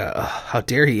in like how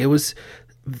dare he. It was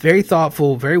very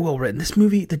thoughtful, very well written. This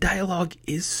movie, the dialogue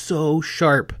is so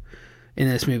sharp in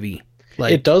this movie.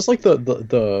 Like, it does like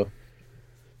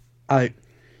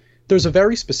there's a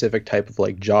very specific type of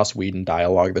like Joss Whedon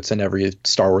dialogue that's in every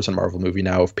Star Wars and Marvel movie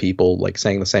now, of people like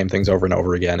saying the same things over and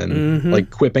over again and like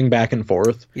quipping back and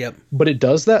forth. Yep. But it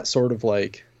does that sort of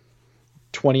like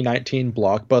 2019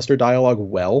 blockbuster dialogue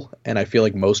well, and I feel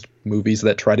like most movies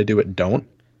that try to do it don't,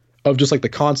 of just like the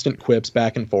constant quips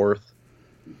back and forth.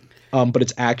 But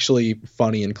it's actually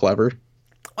funny and clever.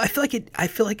 I feel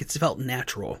like it's felt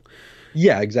natural.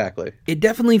 Yeah, exactly. It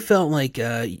definitely felt like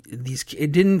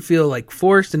it didn't feel like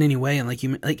forced in any way, and I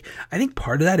think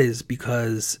part of that is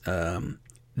because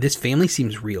this family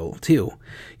seems real too,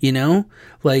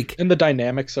 like, and the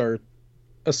dynamics are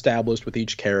established with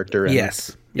each character. And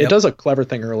yes, it does a clever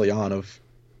thing early on of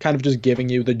kind of just giving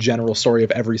you the general story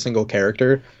of every single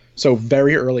character. So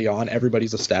very early on,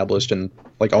 everybody's established and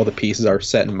like all the pieces are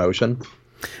set in motion.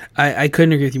 I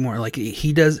couldn't agree with you more. Like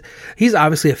he's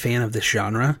obviously a fan of this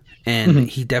genre, and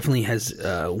he definitely has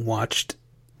watched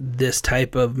this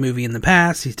type of movie in the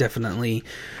past. He's definitely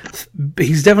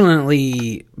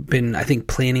been, I think,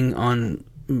 planning on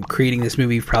creating this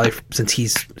movie probably since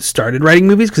he's started writing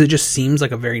movies, because it just seems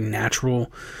like a very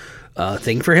natural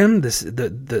thing for him.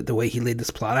 The way he laid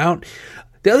this plot out.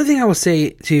 The other thing I will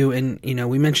say too, and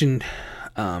we mentioned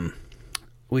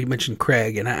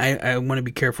Craig, and I want to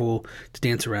be careful to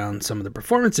dance around some of the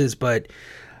performances, but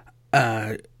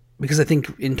because I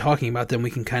think in talking about them,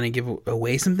 we can kind of give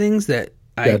away some things that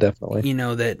definitely,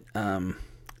 that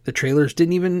the trailers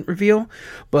didn't even reveal.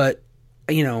 But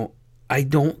I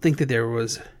don't think that there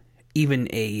was even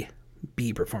a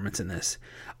B performance in this.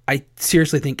 I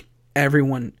seriously think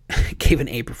everyone gave an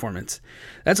A performance.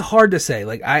 That's hard to say.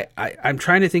 Like I'm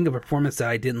trying to think of a performance that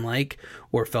I didn't like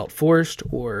or felt forced,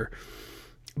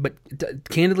 but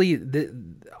candidly,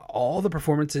 all the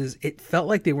performances, it felt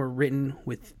like they were written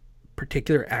with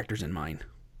particular actors in mind,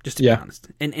 just to be honest.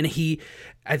 And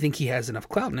I think he has enough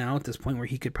clout now at this point where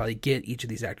he could probably get each of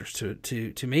these actors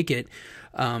to make it.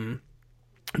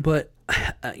 But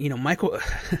Michael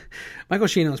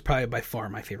Shano is probably by far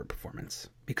my favorite performance,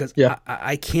 because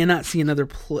I cannot see another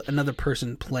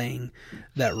person playing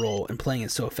that role and playing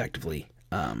it so effectively.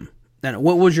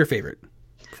 What was your favorite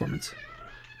performance?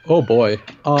 Oh boy.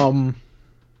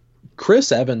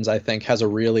 Chris Evans, I think, has a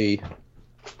really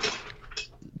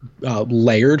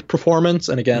layered performance,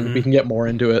 and again, we can get more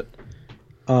into it.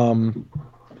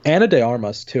 Anna de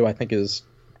Armas too, I think, is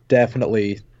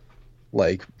definitely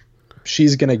like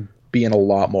she's gonna be in a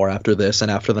lot more after this and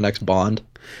after the next Bond.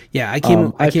 Yeah,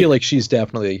 I feel like she's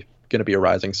definitely gonna be a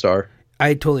rising star.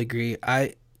 I totally agree.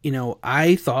 I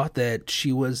thought that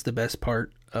she was the best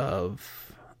part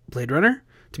of Blade Runner.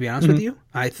 To be honest with you,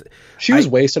 She was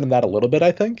wasted in that a little bit,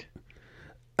 I think.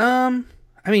 I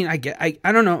mean, I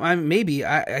don't know.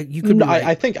 You could.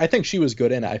 I think she was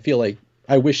good in it. I feel like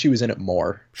I wish she was in it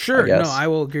more. Sure, no, I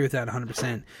will agree with that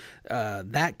 100%.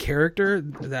 That character,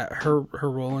 that her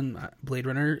role in Blade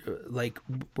Runner, like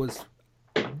was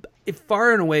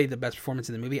far and away the best performance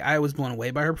in the movie. I was blown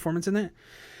away by her performance in it.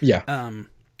 Yeah.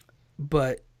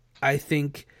 But I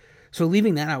think so.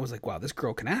 Leaving that, I was like, wow, this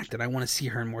girl can act, and I want to see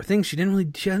her in more things. She hadn't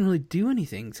really do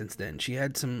anything since then. She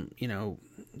had some,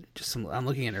 just some. I'm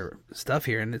looking at her stuff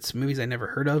here, and it's movies I never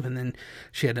heard of, and then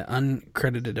she had an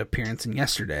uncredited appearance in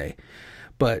Yesterday.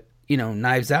 But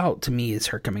Knives Out to me is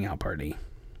her coming out party.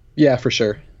 Yeah, for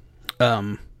sure.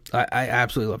 I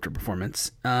absolutely loved her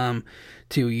performance.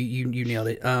 Too, you nailed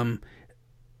it.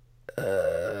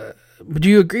 Do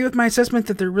you agree with my assessment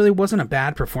that there really wasn't a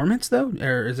bad performance though,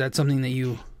 or is that something that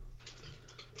you?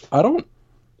 I don't.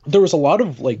 There was a lot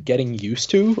of like getting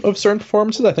used to of certain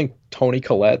performances. I think Toni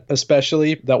Collette,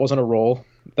 especially, that wasn't a role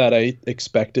that I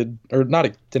expected, or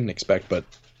didn't expect, but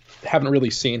haven't really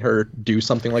seen her do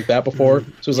something like that before. So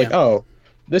it was like, oh,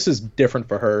 this is different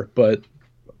for her, but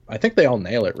I think they all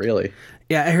nail it, really.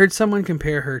 Yeah, I heard someone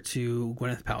compare her to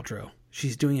Gwyneth Paltrow.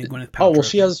 She's doing a Gwyneth Paltrow. Oh,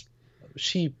 well,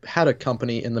 she had a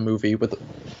company in the movie with,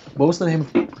 what was the name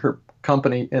of her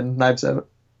company in Knives Out?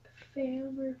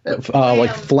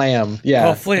 Like Flam. Yeah.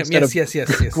 Oh, Flam. Yes.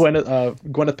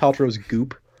 Gwyneth Paltrow's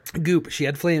Goop. Goop. She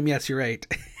had Flam. Yes, you're right.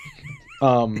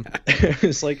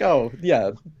 It's like, oh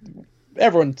yeah,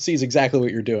 everyone sees exactly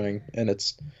what you're doing, and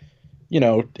it's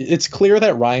clear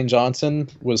that Rian Johnson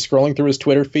was scrolling through his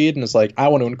Twitter feed and is like, I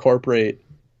want to incorporate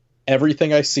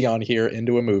everything I see on here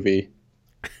into a movie.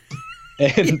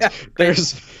 And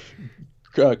there's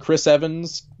Chris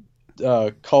Evans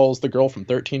calls the girl from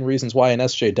 13 Reasons Why an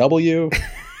SJW.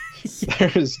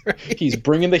 He's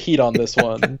bringing the heat on this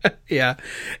one. Yeah,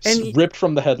 and ripped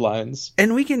from the headlines.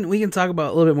 And we can talk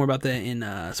about a little bit more about that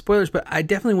in spoilers, but I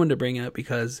definitely wanted to bring it up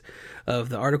because of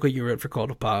the article you wrote for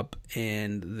Cult of Pop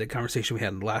and the conversation we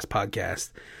had in the last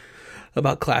podcast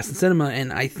about class and cinema.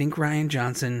 And I think Rian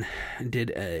Johnson did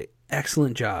an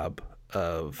excellent job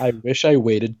of. I wish I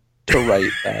waited to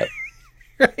write that.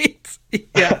 Right?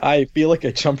 Yeah. I feel like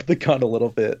I jumped the gun a little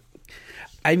bit.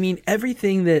 I mean,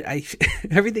 everything that I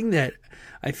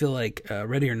feel like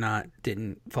Ready or Not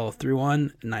didn't follow through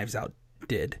on, Knives Out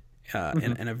did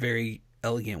in a very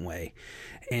elegant way.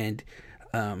 And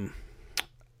I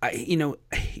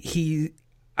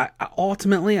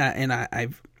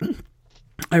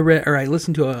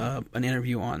listened to an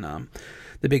interview on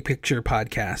the Big Picture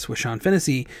podcast with Sean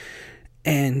Fennessy,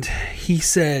 and he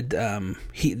said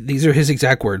these are his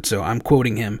exact words, so I'm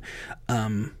quoting him.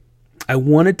 I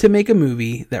wanted to make a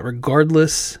movie that,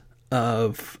 regardless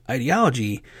of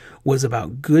ideology, was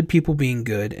about good people being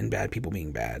good and bad people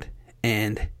being bad.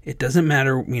 And it doesn't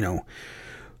matter,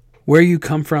 where you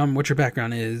come from, what your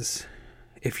background is.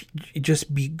 If you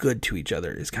just be good to each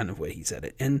other is kind of what he said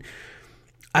it. And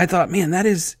I thought, man, that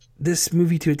is this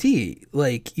movie to a T.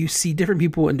 Like, you see different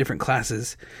people in different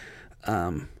classes.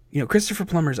 Christopher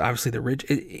Plummer is obviously the rich.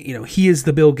 He is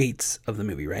the Bill Gates of the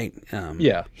movie, right?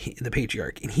 The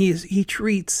patriarch, and he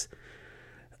treats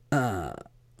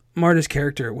Marta's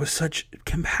character with such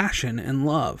compassion and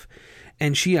love,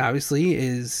 and she obviously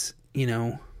is,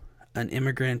 an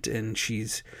immigrant, and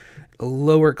she's a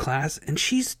lower class, and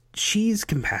she's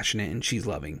compassionate and she's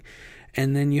loving,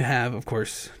 and then you have, of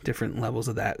course, different levels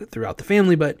of that throughout the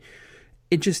family, but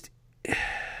it just.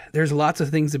 There's lots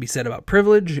of things to be said about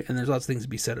privilege, and there's lots of things to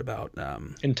be said about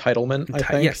entitlement. I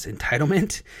think. Yes,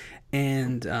 entitlement,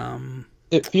 and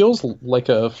it feels like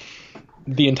the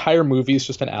entire movie is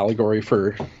just an allegory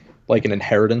for like an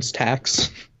inheritance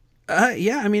tax.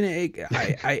 Yeah, I mean,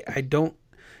 I don't.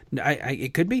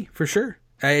 It could be for sure.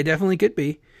 It definitely could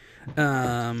be.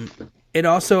 It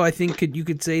also, I think, you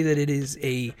could say that it is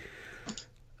a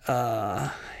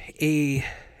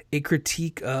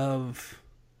critique of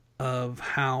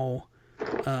how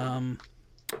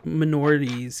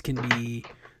minorities can be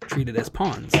treated as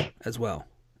pawns as well.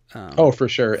 For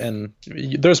sure. And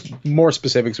there's more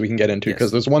specifics we can get into,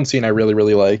 because there's one scene I really,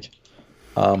 really like,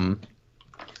 kind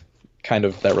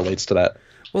of that relates to that.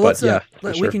 Well,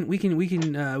 we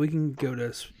can go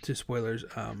to spoilers.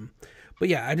 But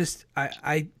yeah,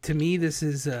 to me, this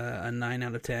is a 9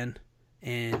 out of 10,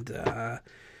 and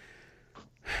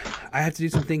I have to do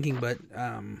some thinking, but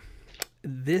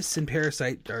this and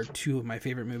Parasite are two of my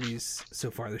favorite movies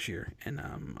so far this year, and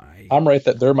I'm right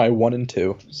that they're my 1 and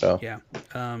 2. So yeah,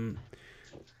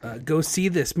 go see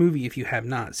this movie if you have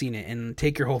not seen it, and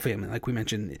take your whole family. Like we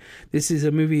mentioned, this is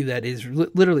a movie that is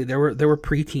literally there were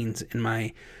preteens in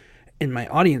my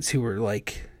audience who were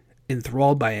like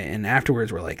enthralled by it, and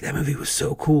afterwards were like, that movie was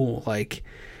so cool. Like,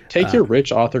 take your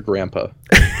rich author grandpa.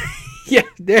 Yeah,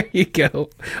 there you go.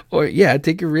 Or yeah,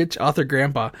 take your rich author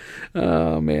grandpa.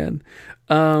 Oh man.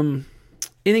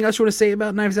 Anything else you want to say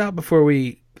about Knives Out before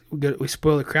we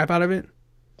spoil the crap out of it?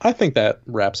 I think that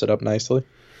wraps it up nicely.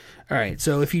 All right.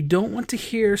 So if you don't want to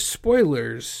hear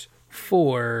spoilers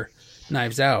for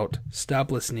Knives Out, stop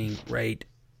listening right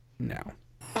now.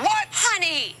 What?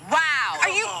 Honey! Wow! Are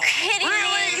you kidding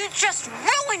me? You just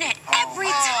ruin it every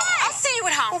time! I'll see you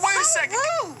at home. Well, wait a second.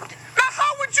 Rude! Now,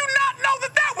 how would you not know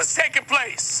that was taking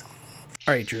place?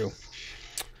 All right, Drew.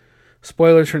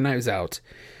 Spoilers for Knives Out.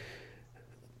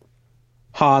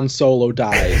 Han Solo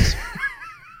dies.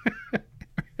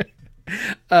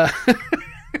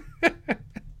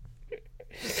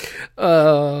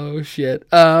 Oh shit.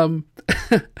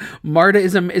 Marta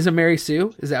is a Mary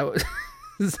Sue? Is that what?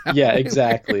 Yeah,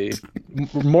 exactly.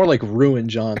 More like Ruin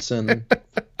Johnson.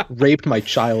 Raped my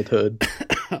childhood.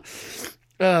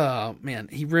 Oh man,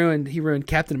 he ruined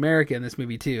Captain America in this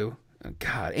movie too. Oh,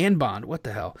 God, and Bond. What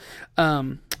the hell?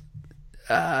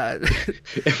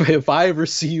 If I ever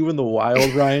see you in the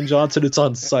wild, Ryan Johnson, it's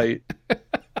on sight.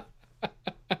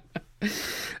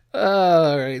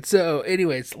 All right. So,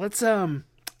 anyways, let's talk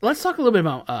a little bit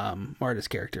about Marta's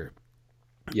character.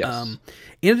 Yes.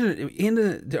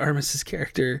 Ana de Armas's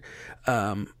character,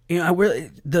 I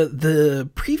really the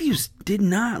previews did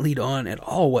not lead on at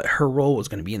all what her role was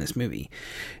going to be in this movie,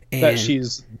 and that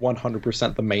she's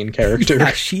 100% the main character.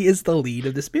 Yeah, she is the lead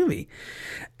of this movie,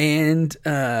 and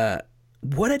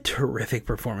what a terrific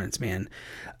performance, man!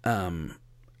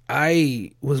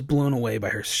 I was blown away by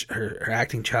her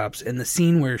acting chops, and the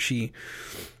scene where she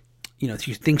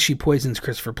thinks she poisons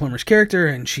Christopher Plummer's character,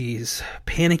 and she's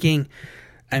panicking.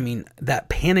 I mean, that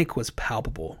panic was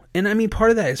palpable. And I mean, part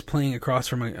of that is playing across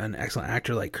from an excellent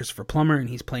actor like Christopher Plummer, and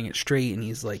he's playing it straight, and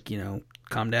he's like,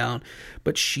 calm down.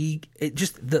 But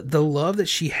the love that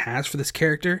she has for this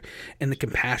character and the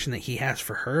compassion that he has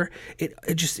for her,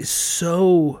 it just is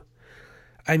so,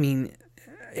 I mean,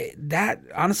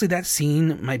 that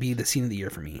scene might be the scene of the year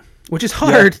for me, which is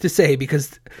hard to say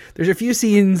because there's a few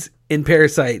scenes in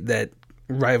Parasite that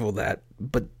rival that,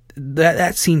 but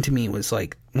that scene to me was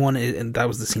like one, and that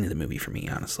was the scene of the movie for me,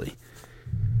 honestly.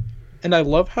 And I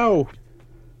love how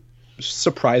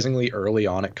surprisingly early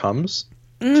on it comes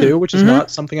too, which is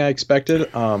not something I expected.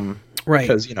 Right.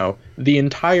 Because, the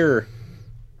entire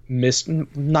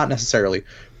not necessarily,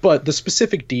 but the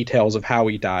specific details of how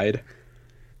he died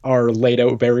are laid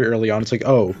out very early on. It's like,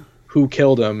 oh, who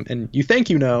killed him? And you think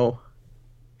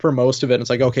for most of it, and it's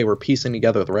like, okay, we're piecing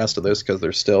together the rest of this because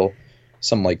there's still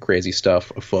some like crazy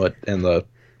stuff afoot, and the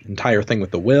entire thing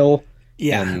with the will.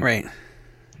 Yeah, and right.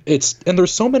 And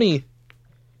there's so many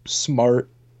smart,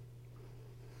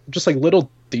 just like little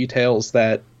details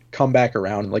that come back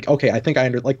around. Like, okay, I think I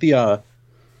like the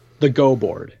go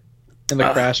board and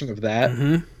the crashing of that,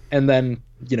 and then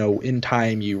in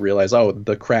time you realize, oh,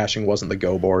 the crashing wasn't the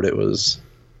go board; it was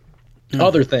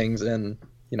other things. And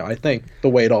I think the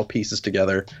way it all pieces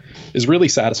together is really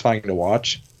satisfying to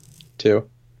watch, too.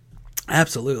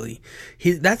 Absolutely.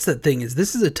 That's the thing, is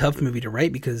this is a tough movie to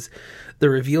write because the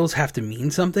reveals have to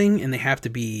mean something, and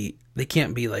they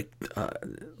can't be like,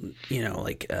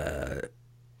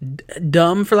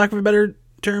 dumb, for lack of a better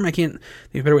term. I can't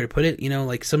think of a better way to put it.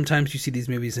 Like sometimes you see these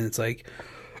movies and it's like,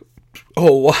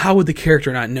 oh, well, how would the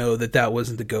character not know that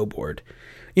wasn't the go board?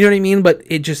 You know what I mean? But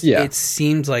it just, it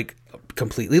seems like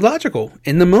completely logical.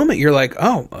 In the moment, you're like,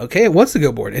 oh, okay, what's the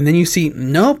go board? And then you see,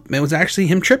 nope, it was actually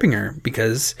him tripping her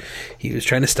because he was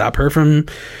trying to stop her from,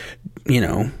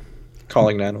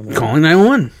 calling 911. Calling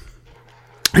 911.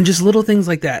 And just little things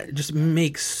like that just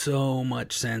make so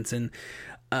much sense. And,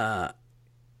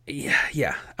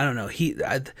 yeah, I don't know.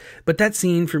 But that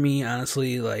scene for me,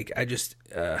 honestly, like,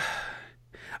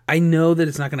 I know that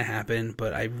it's not going to happen,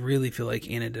 but I really feel like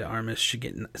Ana de Armas should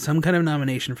get some kind of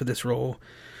nomination for this role.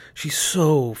 She's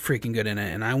so freaking good in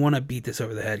it, and I want to beat this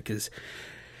over the head because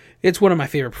it's one of my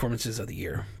favorite performances of the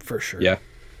year, for sure. Yeah,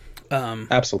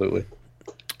 absolutely.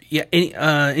 Yeah.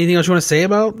 Anything else you want to say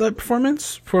about that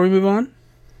performance before we move on?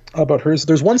 About hers,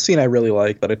 there's one scene I really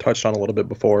like that I touched on a little bit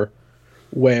before,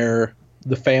 where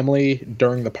the family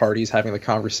during the party is having the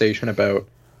conversation about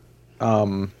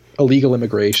illegal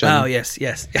immigration. Oh, yes.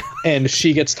 And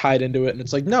she gets tied into it, and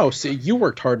it's like, no, see, you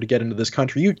worked hard to get into this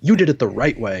country. You did it the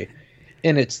right way.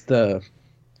 And it's the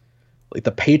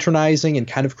patronizing and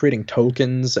kind of creating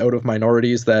tokens out of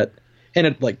minorities that, and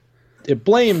it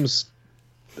blames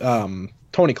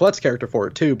Toni Collette's character for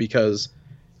it too, because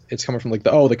it's coming from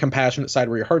the compassionate side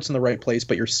where your heart's in the right place,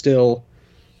 but you're still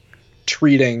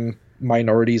treating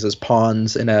minorities as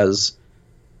pawns and as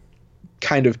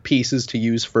kind of pieces to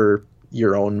use for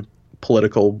your own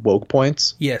political woke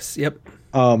points. Yes. Yep.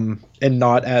 And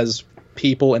not as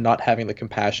people, and not having the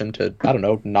compassion to, I don't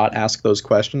know, not ask those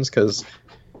questions because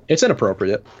it's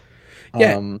inappropriate.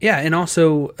 Yeah. And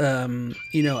also,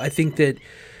 I think that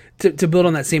to build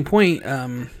on that same point,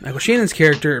 Michael Shannon's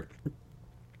character,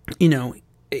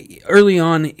 early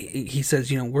on, he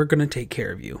says, we're going to take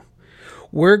care of you.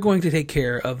 We're going to take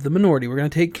care of the minority. We're going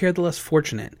to take care of the less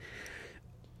fortunate.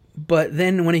 But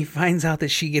then when he finds out that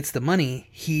she gets the money,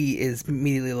 he is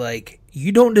immediately like,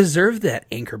 you don't deserve that,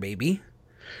 anchor baby.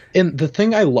 And the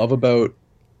thing I love about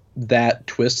that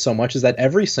twist so much is that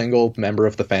every single member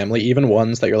of the family, even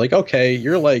ones that you're like, okay,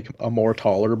 you're like a more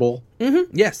tolerable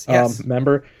yes.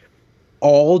 member,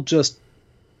 all just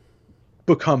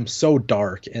become so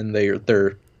dark, and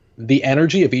the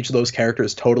energy of each of those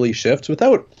characters totally shifts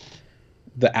without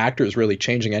the actors really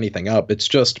changing anything up. It's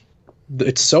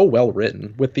so well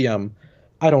written with the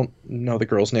I don't know the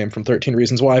girl's name from 13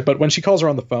 Reasons Why, but when she calls her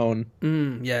on the phone,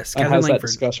 yes, and Catherine has Langford. that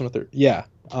discussion with her,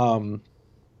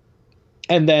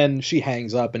 and then she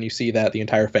hangs up, and you see that the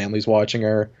entire family's watching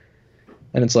her,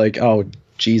 and it's like, oh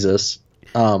Jesus,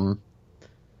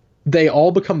 they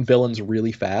all become villains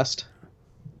really fast.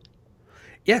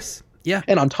 Yes, yeah,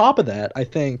 and on top of that, I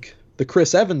think the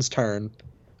Chris Evans turn,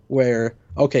 where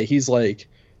okay, he's like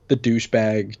the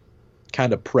douchebag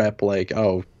kind of prep, like,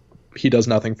 oh, he does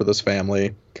nothing for this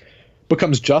family,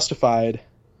 becomes justified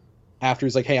after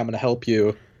he's like, hey, I'm going to help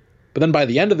you. But then by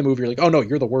the end of the movie, you're like, oh no,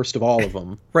 you're the worst of all of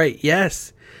them. Right.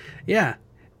 Yes. Yeah.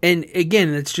 And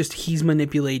again, it's just, he's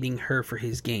manipulating her for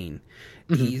his gain.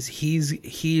 He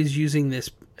is using this.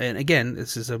 And again,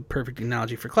 this is a perfect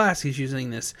analogy for class. He's using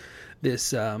this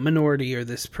minority, or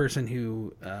this person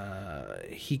who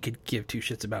he could give two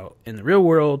shits about in the real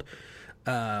world,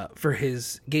 for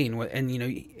his gain. And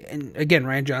and again,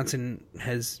 Rian Johnson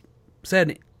has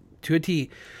said to a T,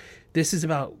 this is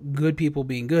about good people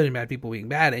being good and bad people being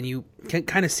bad. And you can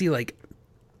kind of see, like,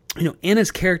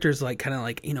 Anna's character is like, kind of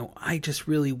like, I just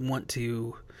really want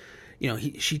to,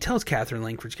 she tells Catherine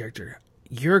Langford's character,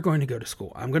 you're going to go to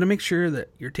school. I'm going to make sure that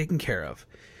you're taken care of.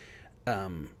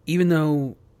 Even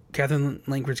though Catherine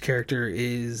Langford's character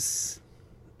is,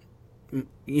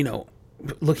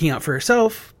 looking out for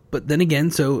herself, but then again,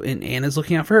 and Anna's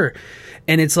looking out for her.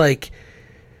 And it's like,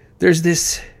 there's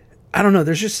this, I don't know,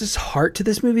 there's just this heart to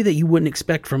this movie that you wouldn't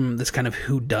expect from this kind of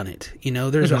whodunit.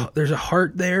 There's a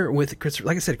heart there with Christopher.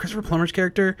 Like I said, Christopher Plummer's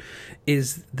character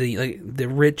is the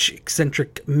rich,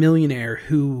 eccentric millionaire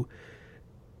who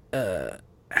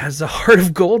has a heart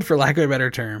of gold, for lack of a better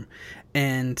term.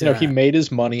 And he made his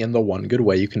money in the one good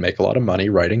way you can make a lot of money: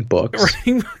 writing books.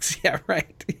 Yeah,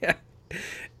 right. Yeah.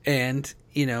 And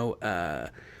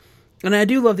and I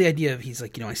do love the idea of, he's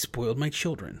like, I spoiled my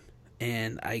children,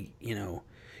 and I,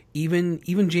 even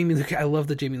Jamie Lee, I love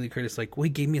that Jamie Lee Curtis, like, well, he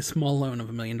gave me a small loan of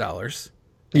 $1 million.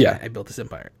 Yeah, I built this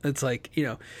empire. It's like,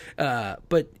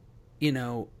 but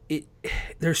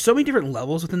there's so many different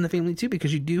levels within the family too,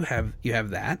 because you have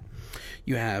that,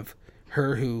 you have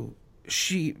her who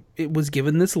it was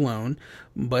given this loan,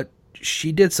 but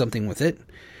she did something with it.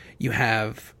 You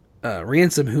have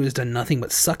Ransom, who has done nothing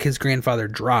but suck his grandfather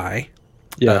dry.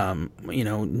 Yeah.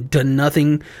 Done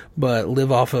nothing but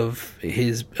live off of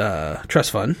his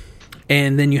trust fund.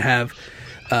 And then you have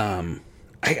I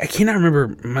cannot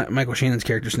remember Michael Shannon's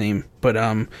character's name,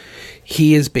 but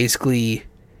he is basically,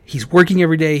 he's working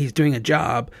every day, he's doing a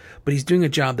job, but he's doing a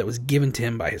job that was given to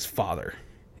him by his father,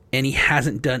 and he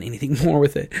hasn't done anything more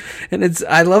with it. And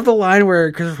I love the line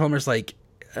where Christopher Plummer's like,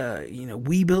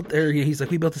 we built this,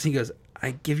 and he goes,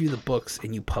 I give you the books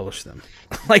and you publish them.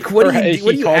 Like, what do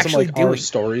you he calls them like doing? Our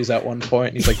stories at one point.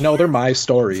 And he's like, no, they're my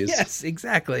stories. Yes,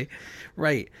 exactly.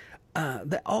 Right.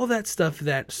 All that stuff,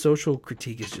 that social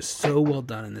critique is just so well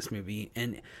done in this movie.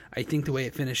 And I think the way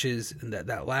it finishes,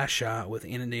 that last shot with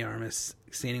Ana de Armas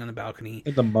standing on the balcony.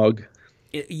 With the mug.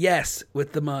 Yes,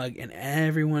 with the mug. And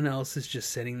everyone else is just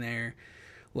sitting there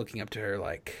looking up to her,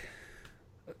 like,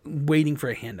 waiting for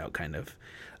a handout, kind of.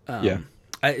 Yeah.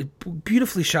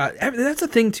 Beautifully shot. That's the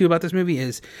thing too about this movie,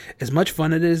 is as much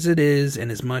fun it is,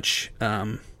 and as much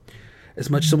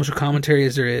social commentary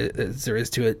as there is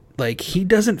to it. Like, he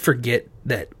doesn't forget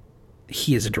that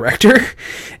he is a director,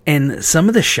 and some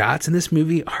of the shots in this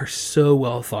movie are so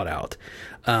well thought out.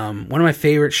 One of my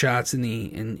favorite shots in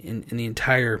the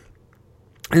entire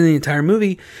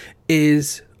movie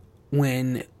is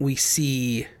when we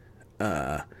see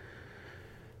her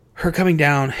coming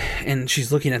down and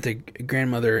she's looking at the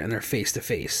grandmother and they're face to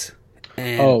face.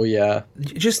 And oh yeah,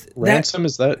 just Ransom,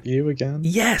 is that you again?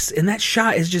 Yes, and that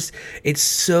shot is just,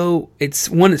 it's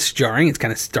jarring, it's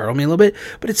kind of startled me a little bit,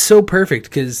 but it's so perfect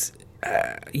because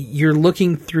you're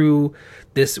looking through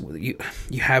this, you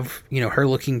have, her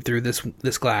looking through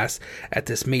this glass at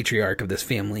this matriarch of this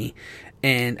family,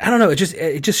 and I don't know, it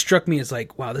just struck me as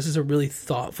like, wow, this is a really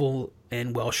thoughtful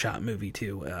and well shot movie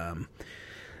too.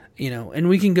 And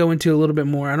we can go into a little bit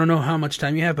more. I don't know how much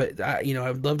time you have, but I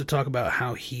would love to talk about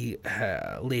how he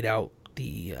laid out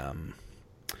the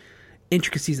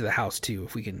intricacies of the house too.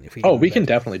 If we can. We can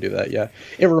definitely do that. Yeah,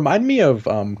 it reminded me of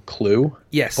Clue.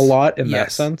 Yes, a lot in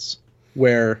that sense,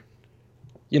 where,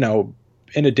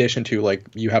 in addition to like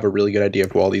you have a really good idea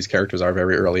of who all these characters are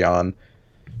very early on.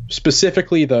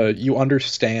 Specifically, you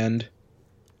understand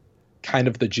kind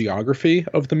of the geography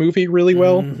of the movie really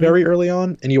well very early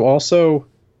on, and you also.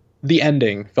 The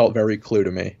ending felt very Clue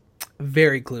to me.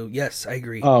 Very Clue. Yes, I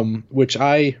agree. Which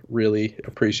I really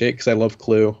appreciate because I love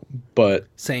Clue, but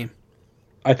same.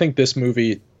 I think this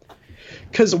movie,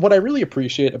 because what I really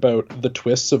appreciate about the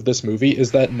twists of this movie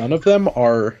is that none of them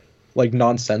are like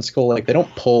nonsensical. Like they don't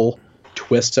pull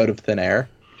twists out of thin air.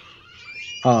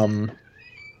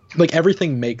 Like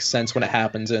everything makes sense when it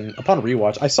happens. And upon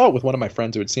rewatch, I saw it with one of my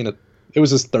friends who had seen it. It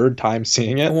was his third time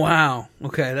seeing it. Wow.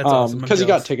 Okay, that's awesome. Because he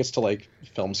got tickets to like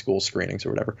film school screenings or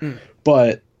whatever.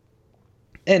 But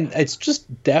and it's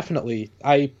just definitely,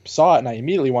 I saw it and I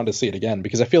immediately wanted to see it again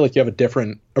because I feel like you have a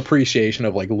different appreciation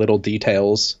of like little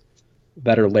details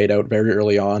that are laid out very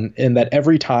early on, and that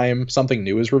every time something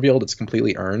new is revealed, it's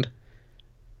completely earned.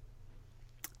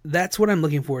 That's what I'm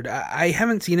looking forward to. I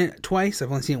haven't seen it twice.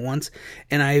 I've only seen it once,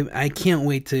 and I can't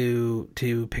wait to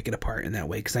pick it apart in that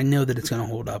way because I know that it's going to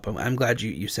hold up. I'm glad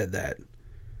you said that.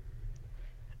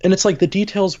 And it's like the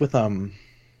details with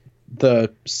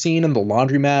the scene in the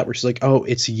laundromat where she's like, "Oh,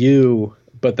 it's you,"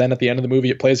 but then at the end of the movie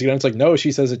it plays again. It's like, no,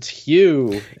 she says it's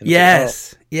Hugh.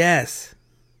 Yes, like, oh. Yes.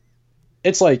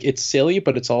 It's like it's silly,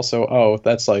 but it's also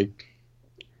that's like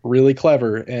really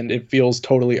clever, and it feels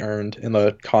totally earned in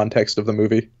the context of the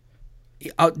movie.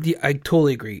 I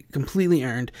totally agree. Completely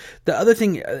earned. The other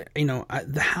thing,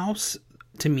 the house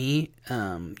to me,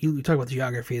 you talk about the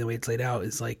geography, the way it's laid out,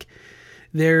 is like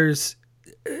there's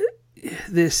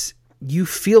this. You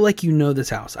feel like you know this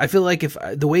house. I feel like if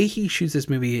the way he shoots this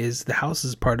movie is the house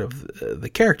is part of the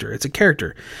character. It's a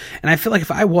character, and I feel like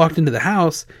if I walked into the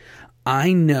house,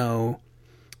 I know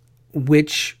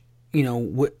which.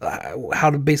 How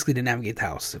to basically to navigate the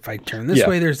house. If I turn this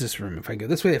way, there's this room. If I go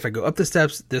this way, if I go up the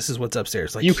steps, this is what's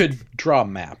upstairs. Like you could draw a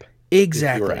map.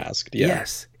 Exactly. If you were asked. Yeah.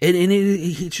 Yes. And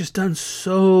it's just done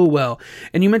so well.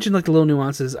 And you mentioned like the little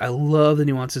nuances. I love the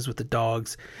nuances with the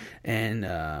dogs. And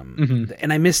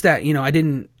and I missed that. I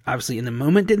didn't obviously in the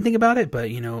moment didn't think about it,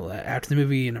 but after the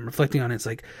movie and I'm reflecting on it, it's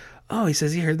like, oh, he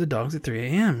says he heard the dogs at 3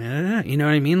 a.m. You know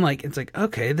what I mean? Like, it's like,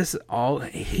 okay, this is all,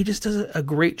 he just does a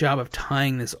great job of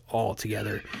tying this all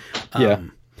together.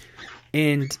 How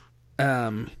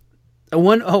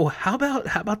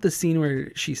about the scene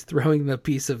where she's throwing the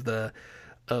piece of the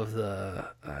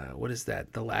what is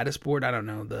that? The lattice board? I don't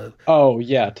know. To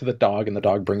the dog, and the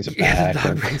dog brings it back. The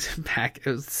dog brings it back. It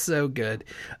was so good.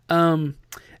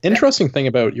 Interesting thing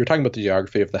about, you're talking about the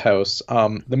geography of the house.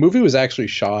 The movie was actually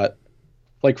shot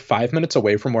like 5 minutes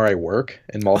away from where I work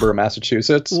in Marlborough,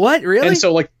 Massachusetts. What? Really? And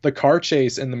so like the car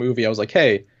chase in the movie, I was like,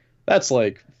 hey, that's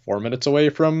like 4 minutes away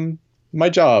from my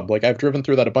job. Like I've driven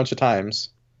through that a bunch of times.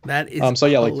 That is so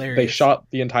yeah, hilarious. Like they shot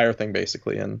the entire thing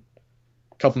basically in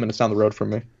a couple minutes down the road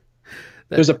from me.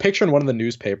 There's a picture in one of the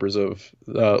newspapers of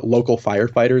local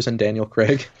firefighters and Daniel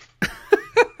Craig.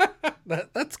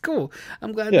 That's cool.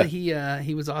 I'm glad that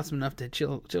he was awesome enough to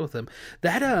chill with him.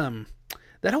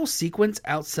 That whole sequence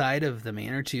outside of the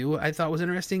manor too, I thought was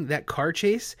interesting. That car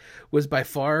chase was by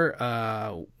far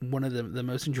one of the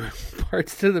most enjoyable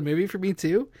parts to the movie for me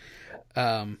too.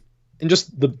 And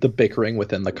just the bickering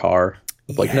within the car.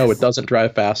 Like, no, it doesn't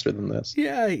drive faster than this.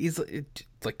 Yeah, he's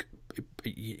like,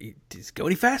 does it go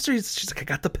any faster? He's just like, I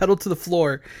got the pedal to the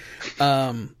floor.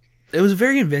 It was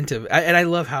very inventive. And I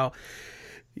love how,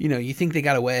 you think they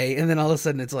got away, and then all of a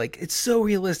sudden it's like, it's so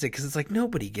realistic because it's like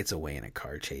nobody gets away in a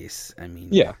car chase. I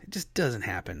mean, it just doesn't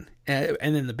happen. And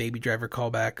then the baby driver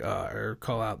callback or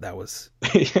call out, that was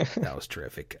that was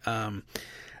terrific.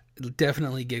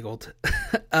 Definitely giggled.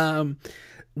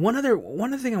 One other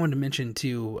thing I wanted to mention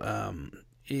too,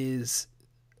 is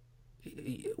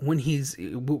when he's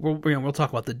we'll talk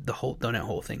about the whole donut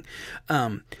hole thing,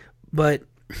 but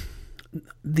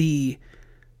the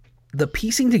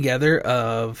piecing together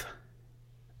of,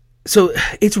 so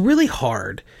it's really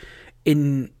hard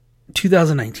in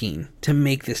 2019 to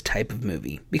make this type of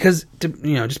movie because, to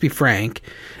just be frank,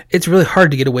 it's really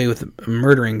hard to get away with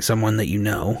murdering someone that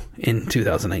in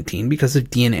 2019 because of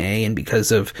DNA and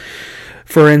because of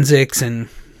forensics and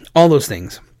all those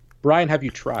things. Brian, have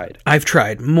you tried? I've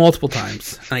tried multiple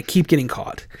times and I keep getting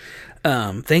caught.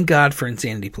 Thank God for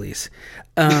Insanity Police.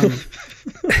 But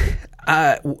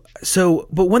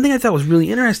one thing I thought was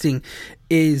really interesting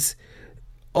is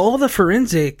all the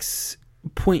forensics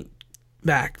point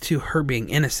back to her being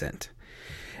innocent.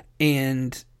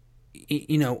 And,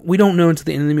 we don't know until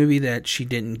the end of the movie that she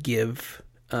didn't give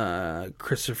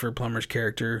Christopher Plummer's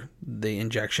character the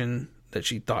injection that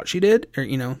she thought she did, or,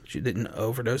 she didn't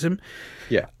overdose him.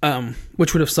 Yeah.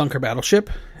 Which would have sunk her battleship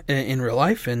in real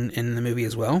life and in the movie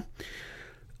as well.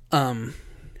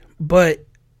 But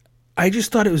I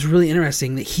just thought it was really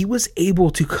interesting that he was able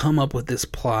to come up with this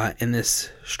plot and this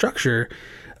structure,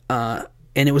 and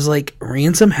it was like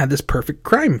Ransom had this perfect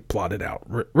crime plotted out.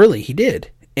 Really, he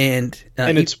did. And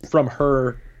it's from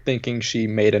her thinking she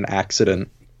made an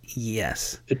accident.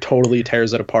 Yes. It totally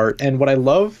tears it apart. And what I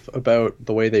love about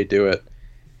the way they do it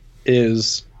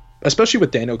is, especially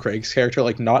with Daniel Craig's character,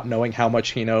 like not knowing how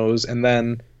much he knows, and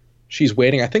then she's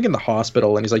waiting, I think, in the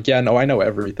hospital, and he's like, yeah, no, I know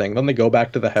everything. Then they go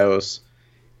back to the house,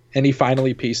 and he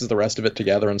finally pieces the rest of it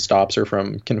together and stops her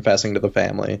from confessing to the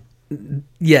family.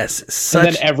 Yes. And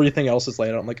then everything else is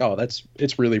laid out. I'm like, oh,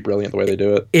 it's really brilliant the way they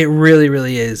do it. It really,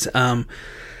 really is.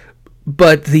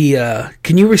 But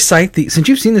can you recite since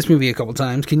you've seen this movie a couple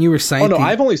times, can you recite? Oh no,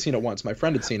 I've only seen it once. My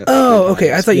friend had seen it. Oh,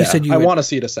 okay. I thought you said I want to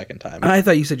see it a second time. I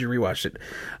thought you said you rewatched it.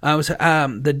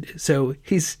 So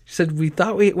he said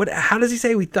how does he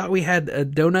say? We thought we had a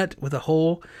donut with a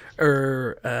hole,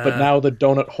 or but now the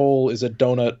donut hole is a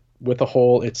donut with a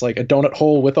hole. It's like a donut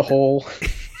hole with a hole.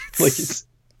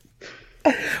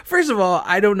 First of all,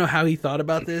 I don't know how he thought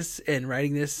about this and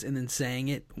writing this and then saying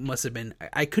it. Must have been,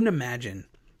 I couldn't imagine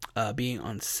being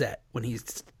on set when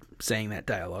he's saying that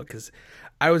dialogue, because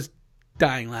I was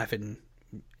dying laughing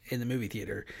in the movie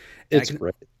theater. It's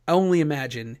great. Only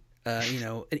imagine,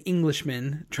 an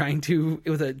Englishman trying to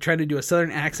do a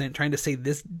Southern accent, trying to say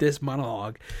this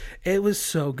monologue. It was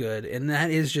so good, and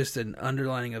that is just an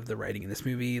underlining of the writing in this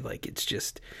movie. Like it's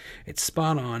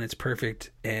spot on, it's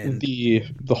perfect, and the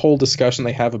whole discussion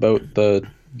they have about the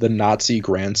Nazi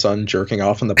grandson jerking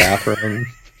off in the bathroom.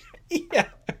 Yeah.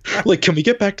 Like, can we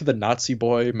get back to the Nazi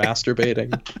boy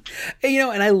masturbating?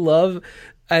 And I love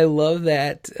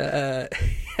that.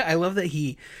 I love that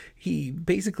he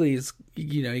basically is,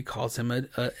 he calls him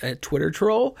a Twitter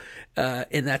troll,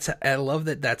 and I love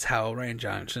that that's how Rian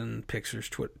Johnson pictures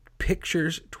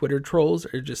Twitter trolls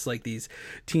are just like these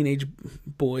teenage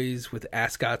boys with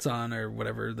ascots on, or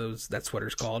whatever that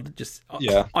sweater's called, just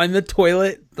on the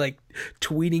toilet, like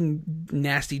tweeting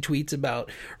nasty tweets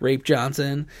about Rape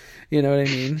Johnson. You know what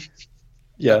I mean?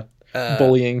 Yeah.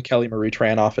 Bullying Kelly Marie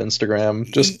Tran off Instagram.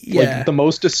 Just like the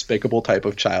most despicable type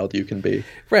of child you can be.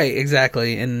 Right,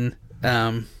 exactly. And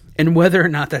whether or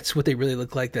not that's what they really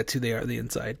look like, that's who they are on the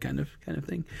inside, kind of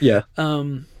thing. Yeah.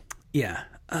 Yeah.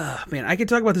 Man, I could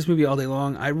talk about this movie all day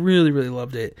long. I really, really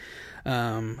loved it.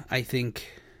 I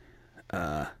think,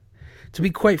 to be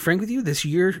quite frank with you, this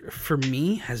year for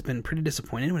me has been pretty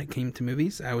disappointing when it came to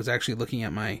movies. I was actually looking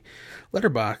at my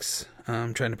Letterboxd,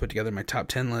 trying to put together my top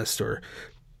 10 list or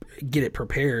get it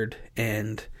prepared,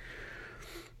 and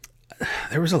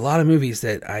there was a lot of movies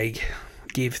that I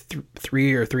gave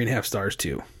 3 or 3.5 stars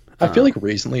to. I feel like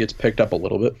recently it's picked up a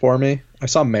little bit for me. I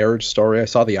saw Marriage Story. I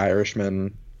saw The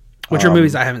Irishman. Which are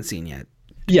movies I haven't seen yet.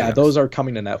 Yeah, those are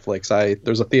coming to Netflix.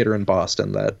 There's a theater in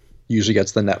Boston that usually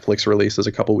gets the Netflix releases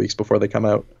a couple weeks before they come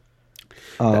out.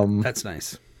 That's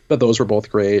nice. But those were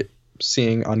both great.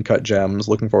 Seeing Uncut Gems,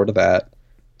 looking forward to that.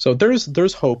 So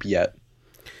there's hope yet.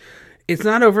 It's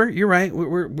not over. You're right.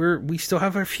 We still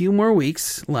have a few more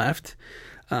weeks left.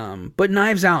 But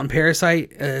Knives Out and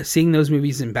Parasite, seeing those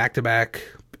movies in back-to-back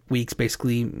weeks,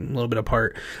 basically a little bit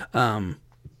apart,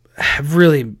 have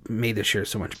really made this year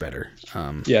so much better.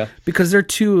 Because they're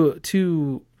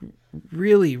two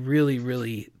really, really,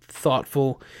 really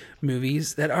thoughtful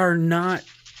movies that are not,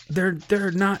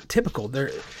 they're not typical.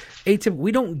 They're atypical.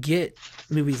 We don't get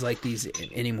movies like these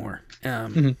anymore.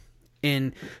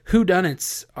 And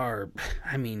whodunits are,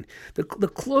 I mean, the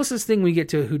closest thing we get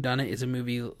to a whodunit is a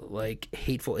movie like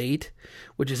Hateful Eight,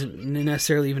 which isn't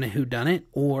necessarily even a whodunit,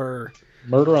 or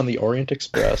Murder on the Orient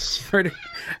Express.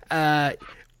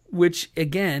 which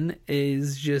again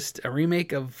is just a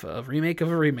remake of a remake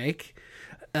of a remake.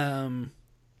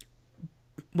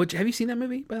 Which, have you seen that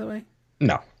movie, by the way?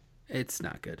 No, It's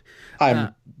not good.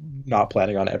 I'm not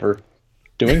planning on ever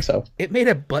doing so. It made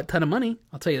a butt ton of money.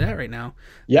 I'll tell you that right now.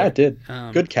 Yeah, it did.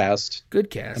 Good cast. Good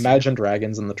cast. Imagine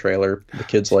Dragons in the trailer. The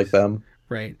kids like them.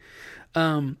 Right.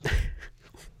 And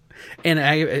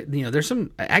there's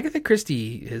some Agatha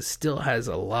Christie still has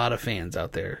a lot of fans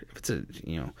out there. If it's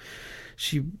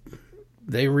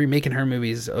they're remaking her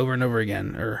movies over and over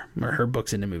again, or her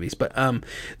books into movies. But and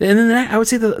then I would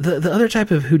say the other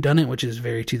type of whodunit, which is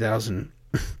very 2000,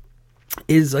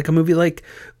 is like a movie like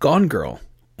Gone Girl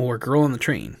or Girl on the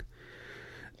Train.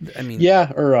 I mean,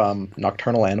 yeah, or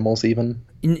Nocturnal Animals even.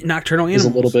 Nocturnal Is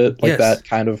Animals a little bit like yes. that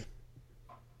kind of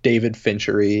David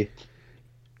Finchery.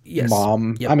 Yes.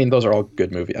 Mom. Yep. I mean, those are all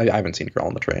good movies. I haven't seen Girl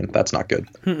on the Train. That's not good.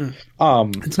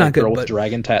 It's not good. Girl but with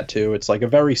Dragon Tattoo. It's like a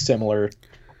very similar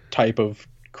type of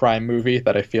crime movie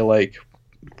that I feel like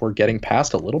we're getting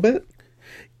past a little bit.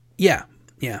 yeah,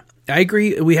 I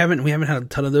agree. We haven't had a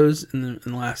ton of those in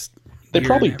the last. They year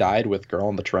probably and a half. died with Girl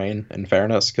on the Train, in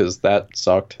fairness, because that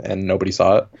sucked and nobody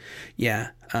saw it. Yeah,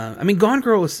 I mean, Gone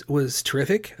Girl was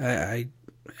terrific. I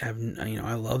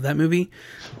love that movie.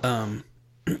 Have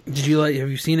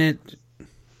you seen it?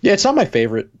 Yeah, it's not my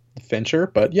favorite Fincher,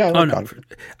 but yeah, I like Gone Girl.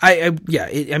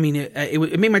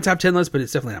 It made my top 10 list, but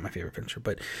it's definitely not my favorite Fincher.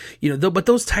 But but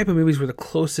those type of movies were the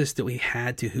closest that we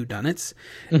had to whodunits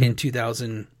in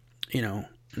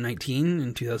 2019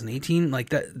 and 2018. Like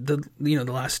that, the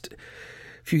last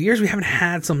few years we haven't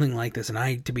had something like this.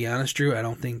 And to be honest, Drew, I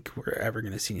don't think we're ever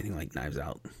going to see anything like Knives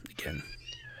Out again.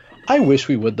 I wish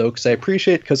we would, though, because I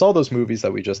appreciate, because all those movies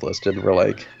that we just listed were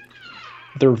like,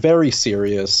 they're very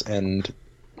serious, and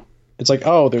it's like,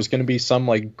 oh, there's going to be some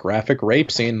like graphic rape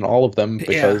scene in all of them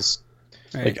because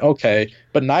Right. like, okay,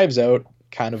 but Knives Out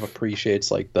kind of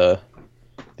appreciates like the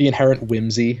inherent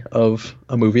whimsy of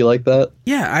a movie like that.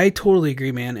 Yeah, I totally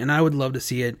agree, man, and I would love to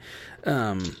see it.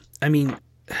 I mean,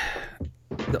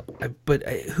 but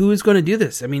who is going to do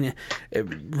this? I mean,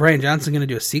 Ryan Johnson going to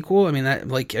do a sequel? I mean,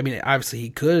 obviously he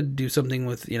could do something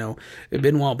with,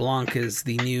 Benoit Blanc is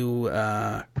the new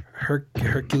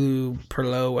Hercule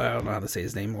Poirot. I don't know how to say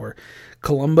his name, or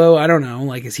Columbo. I don't know.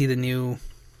 Like, is he the new?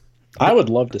 I would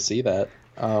love to see that.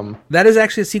 That is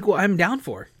actually a sequel I'm down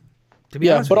for. To be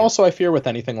honest but with you. also I fear with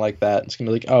anything like that, it's gonna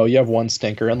be like, oh, you have one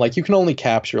stinker, and like you can only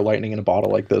capture lightning in a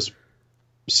bottle like this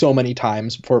so many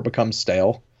times before it becomes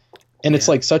stale. And it's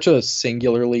like such a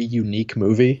singularly unique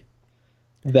movie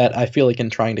that I feel like in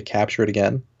trying to capture it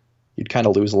again, you'd kind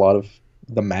of lose a lot of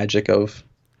the magic of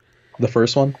the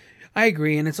first one. I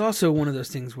agree, and it's also one of those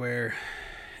things where,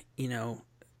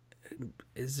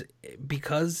 is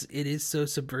because it is so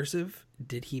subversive,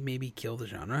 did he maybe kill the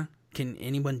genre? Can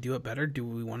anyone do it better? Do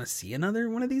we want to see another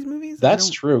one of these movies? That's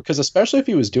true, because especially if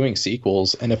he was doing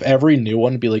sequels, and if every new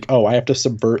one would be like, oh, I have to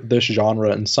subvert this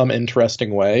genre in some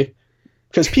interesting way,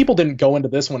 because people didn't go into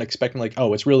this one expecting like,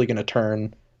 oh, it's really going to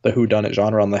turn the whodunit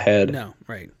genre on the head. No,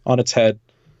 right. On its head.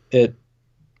 It,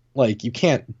 like, you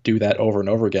can't do that over and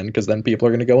over again, because then people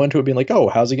are going to go into it being like, oh,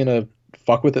 how's he going to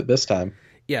fuck with it this time?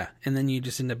 Yeah, and then you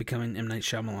just end up becoming M. Night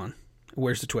Shyamalan.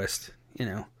 Where's the twist?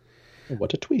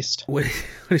 What a twist. What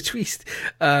a twist.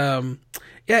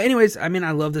 Anyways, I mean,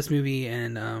 I love this movie,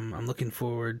 and I'm looking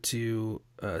forward to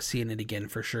seeing it again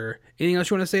for sure. Anything else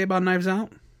you want to say about Knives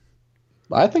Out?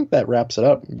 I think that wraps it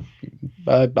up.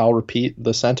 I'll repeat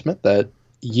the sentiment that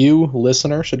you,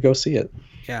 listener, should go see it.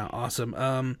 Yeah,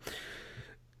 awesome.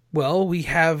 Well, we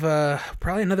have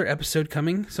probably another episode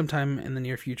coming sometime in the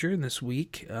near future this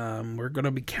week. We're going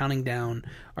to be counting down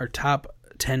our top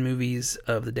 10 movies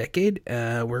of the decade.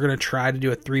 We're going to try to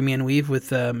do a 3-man weave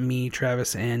with me,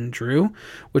 Travis, and Drew,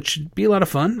 which should be a lot of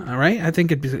fun. All right. I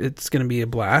think it's going to be a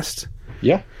blast.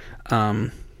 Yeah.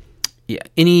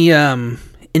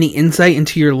 Any insight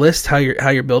into your list, how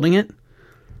you're building it?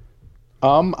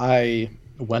 I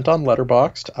went on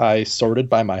Letterboxd. I sorted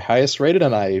by my highest rated,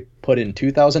 and I put in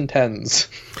 2010s.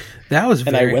 That was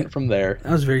and I went from there.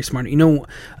 That was very smart.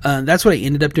 That's what I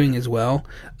ended up doing as well.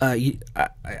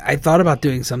 I thought about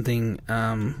doing something,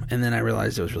 and then I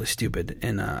realized it was really stupid.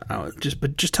 And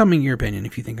but just tell me your opinion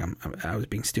if you think I was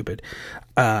being stupid.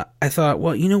 I thought,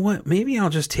 well, you know what? Maybe I'll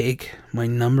just take my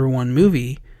number one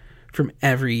movie from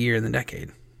every year in the decade.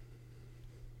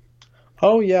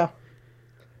 Oh yeah.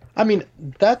 I mean,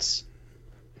 that's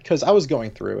because I was going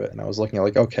through it and I was looking at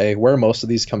like, okay, where are most of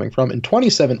these coming from? And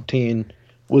 2017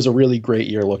 was a really great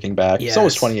year looking back. Yes. So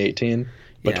was 2018.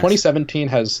 But Yes. 2017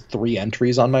 has 3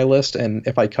 entries on my list, and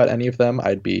if I cut any of them,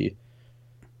 I'd be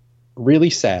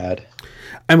really sad.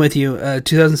 I'm with you.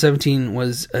 2017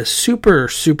 was a super,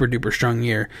 super duper strong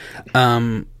year.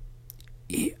 I'm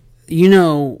trying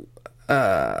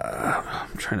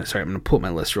to, sorry, I'm going to pull up my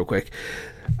list real quick.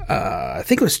 I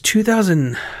think it was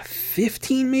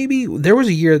 2015, maybe. There was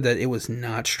a year that it was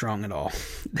not strong at all.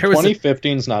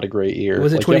 2015 is not a great year.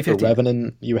 Was it 2015? You have The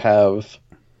Revenant, you have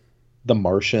The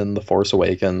Martian, The Force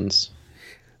Awakens.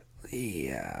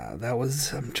 Yeah, that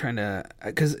was, I'm trying to,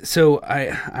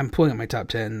 I'm pulling up my top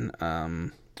 10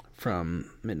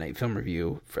 from Midnight Film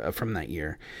Review from that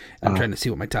year. I'm trying to see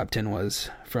what my top 10 was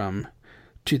from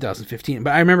 2015.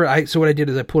 But I remember, so what I did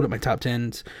is I pulled up my top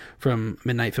 10s from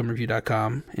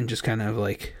midnightfilmreview.com and just kind of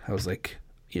like, I was like,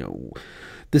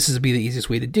 this is be the easiest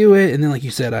way to do it. And then, like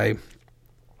you said, I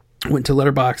went to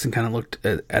Letterboxd and kind of looked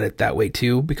at it that way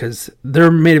too, because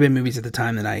there may have been movies at the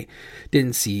time that I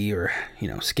didn't see or,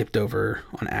 skipped over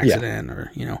on accident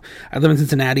or, I live in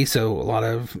Cincinnati, so a lot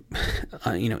of,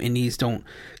 indies don't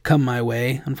come my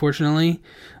way, unfortunately.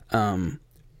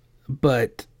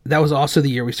 But that was also the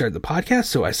year we started the podcast,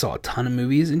 so I saw a ton of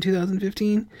movies in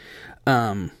 2015.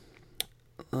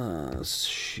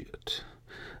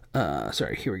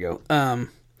 Sorry, here we go.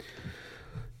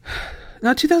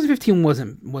 No, 2015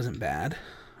 wasn't bad.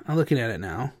 I'm looking at it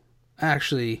now.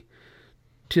 Actually,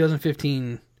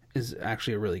 2015 is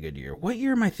actually a really good year. What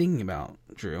year am I thinking about,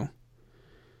 Drew?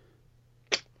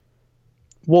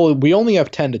 Well, we only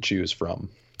have 10 to choose from.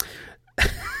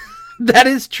 That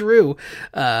is true.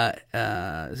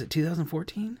 Is it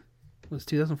 2014? Was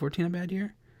 2014 a bad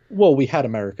year? Well, we had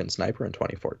American Sniper in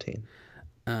 2014.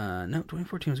 No,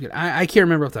 2014 was good. I can't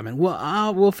remember off the top of my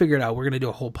head. We'll figure it out. We're going to do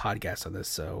a whole podcast on this,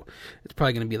 so it's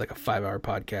probably going to be like a 5-hour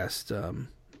podcast.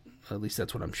 At least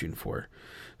that's what I'm shooting for.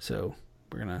 So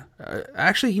we're going to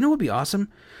actually, what would be awesome?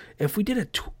 If we did a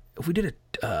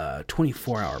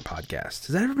 24-hour podcast.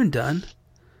 Has that ever been done?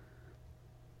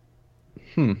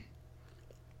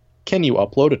 Can you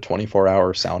upload a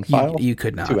 24-hour sound file? You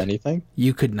could not. To anything?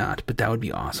 You could not, but that would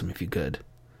be awesome if you could.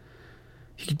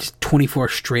 You could just 24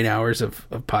 straight hours of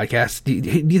podcasts. Do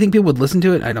you think people would listen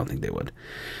to it? I don't think they would.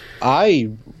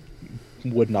 I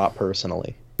would not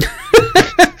personally.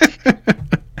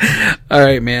 All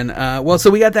right, man. Well, so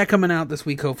we got that coming out this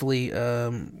week, hopefully.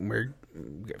 We're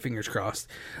fingers crossed.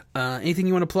 Anything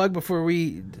you want to plug before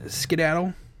we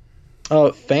skedaddle?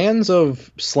 Fans of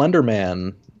Slender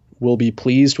Man will be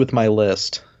pleased with my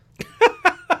list.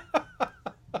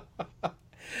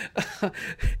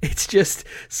 It's just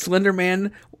Slender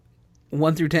Man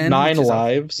 1 through 10. 9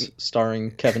 Lives, starring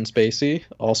Kevin Spacey,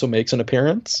 also makes an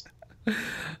appearance.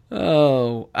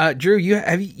 Oh, Drew, you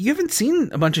haven't seen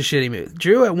a bunch of shitty movies.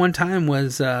 Drew at one time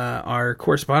was our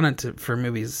correspondent for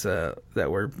movies that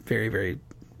were very, very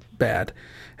bad.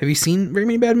 Have you seen very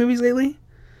many bad movies lately?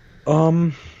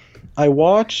 I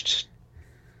watched.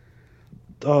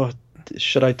 Oh,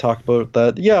 should I talk about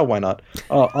that? Yeah, why not?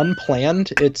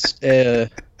 Unplanned. It's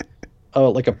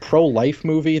like a pro-life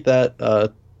movie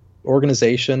that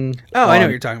organization. Oh, I know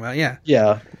what you're talking about. Yeah.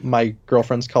 Yeah, my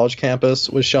girlfriend's college campus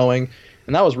was showing,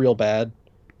 and that was real bad.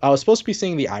 I was supposed to be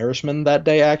seeing The Irishman that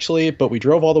day, actually, but we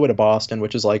drove all the way to Boston,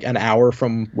 which is like an hour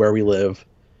from where we live,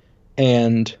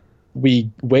 and we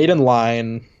wait in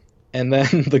line, and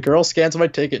then the girl scans my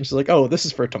ticket, and she's like, "Oh, this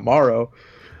is for tomorrow."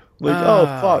 Like, oh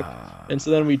fuck. And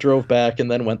so then we drove back,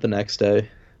 and then went the next day.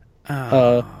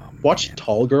 Watched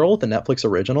Tall Girl, the Netflix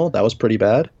original. That was pretty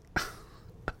bad.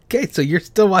 Okay, so you're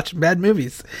still watching bad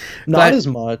movies. Not as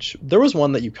much. There was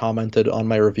one that you commented on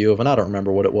my review of, and I don't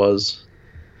remember what it was.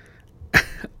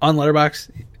 On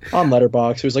Letterboxd? On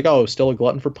Letterboxd. He was like, oh, still a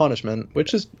glutton for punishment,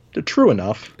 which is true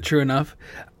enough. True enough.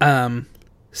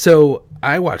 So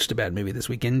I watched a bad movie this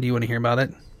weekend. Do you want to hear about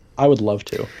it? I would love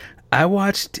to. I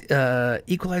watched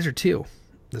Equalizer 2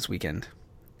 this weekend.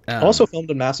 Also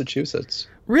filmed in Massachusetts.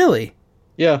 Really?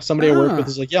 Yeah, somebody I work with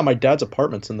is like, yeah, my dad's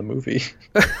apartment's in the movie.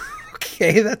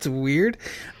 Okay, that's weird.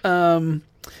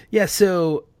 Yeah,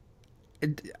 so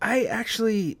I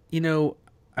actually,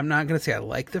 I'm not going to say I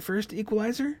like the first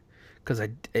Equalizer because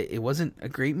it wasn't a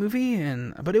great movie,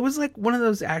 but it was like one of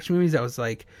those action movies that was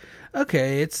like,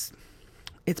 okay, it's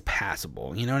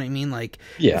passable. You know what I mean? Like,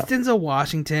 yeah. It's Denzel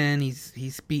Washington.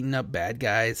 He's beating up bad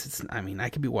guys. I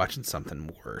could be watching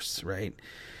something worse, right?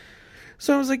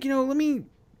 So I was like, let me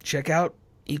check out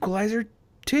Equalizer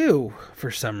 2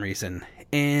 for some reason.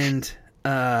 And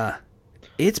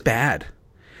it's bad.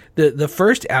 The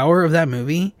first hour of that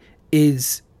movie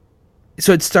is...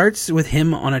 So it starts with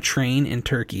him on a train in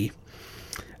Turkey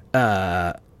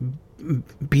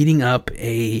beating up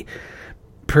a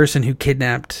person who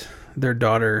kidnapped their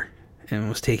daughter and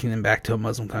was taking them back to a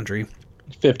Muslim country.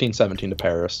 1517 to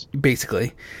Paris.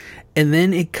 Basically. And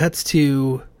then it cuts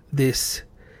to this.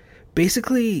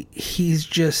 Basically, he's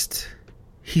just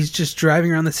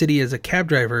driving around the city as a cab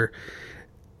driver,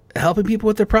 helping people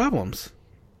with their problems,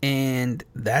 and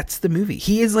that's the movie.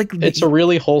 He is like it's a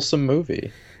really wholesome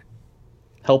movie,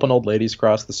 helping old ladies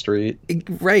cross the street.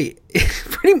 Right,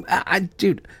 pretty.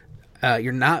 Dude,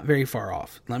 you're not very far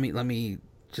off. Let me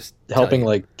just helping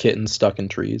like kittens stuck in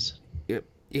trees.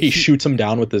 He shoots them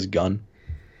down with his gun.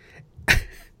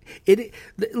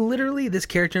 Literally, this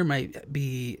character might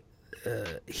be.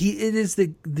 It is the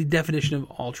definition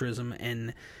of altruism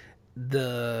in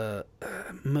the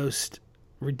most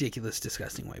ridiculous,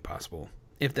 disgusting way possible,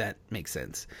 if that makes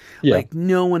sense. Yeah. Like,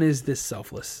 no one is this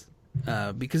selfless.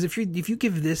 Because if you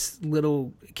give this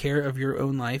little care of your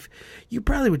own life, you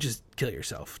probably would just kill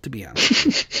yourself, to be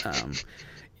honest.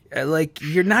 Like,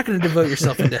 you're not going to devote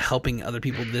yourself into helping other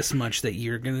people this much that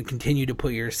you're going to continue to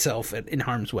put yourself in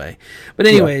harm's way. But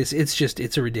anyways,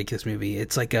 it's a ridiculous movie.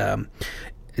 It's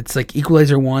like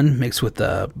Equalizer 1 mixed with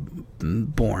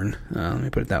Bourne. Let me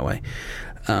put it that way.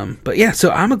 But yeah,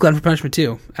 so I'm a glutton for punishment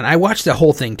too, and I watched the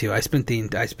whole thing too. I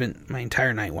spent my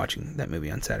entire night watching that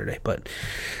movie on Saturday. But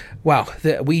wow,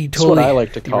 we totally. That's what I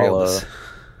like to call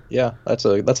yeah. That's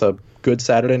a good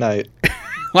Saturday night.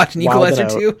 Watching Equalizer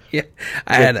 2? Yeah.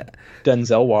 I had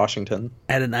Denzel Washington.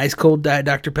 I had an ice cold Diet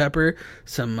Dr. Pepper,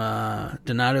 some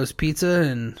Donato's pizza,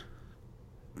 and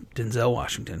Denzel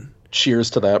Washington. Cheers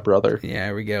to that, brother. Yeah,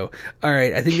 there we go. All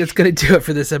right, I think that's going to do it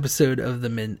for this episode of the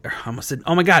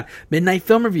Midnight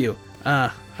Film Review.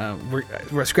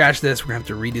 We're scratch this. We're going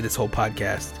to have to redo this whole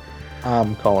podcast.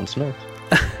 I'm Colin Smith.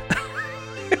 All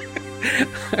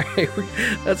right,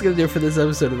 that's going to do it for this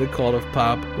episode of The Cult of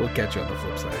Pop. We'll catch you on the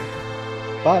flip side.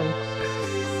 Bye.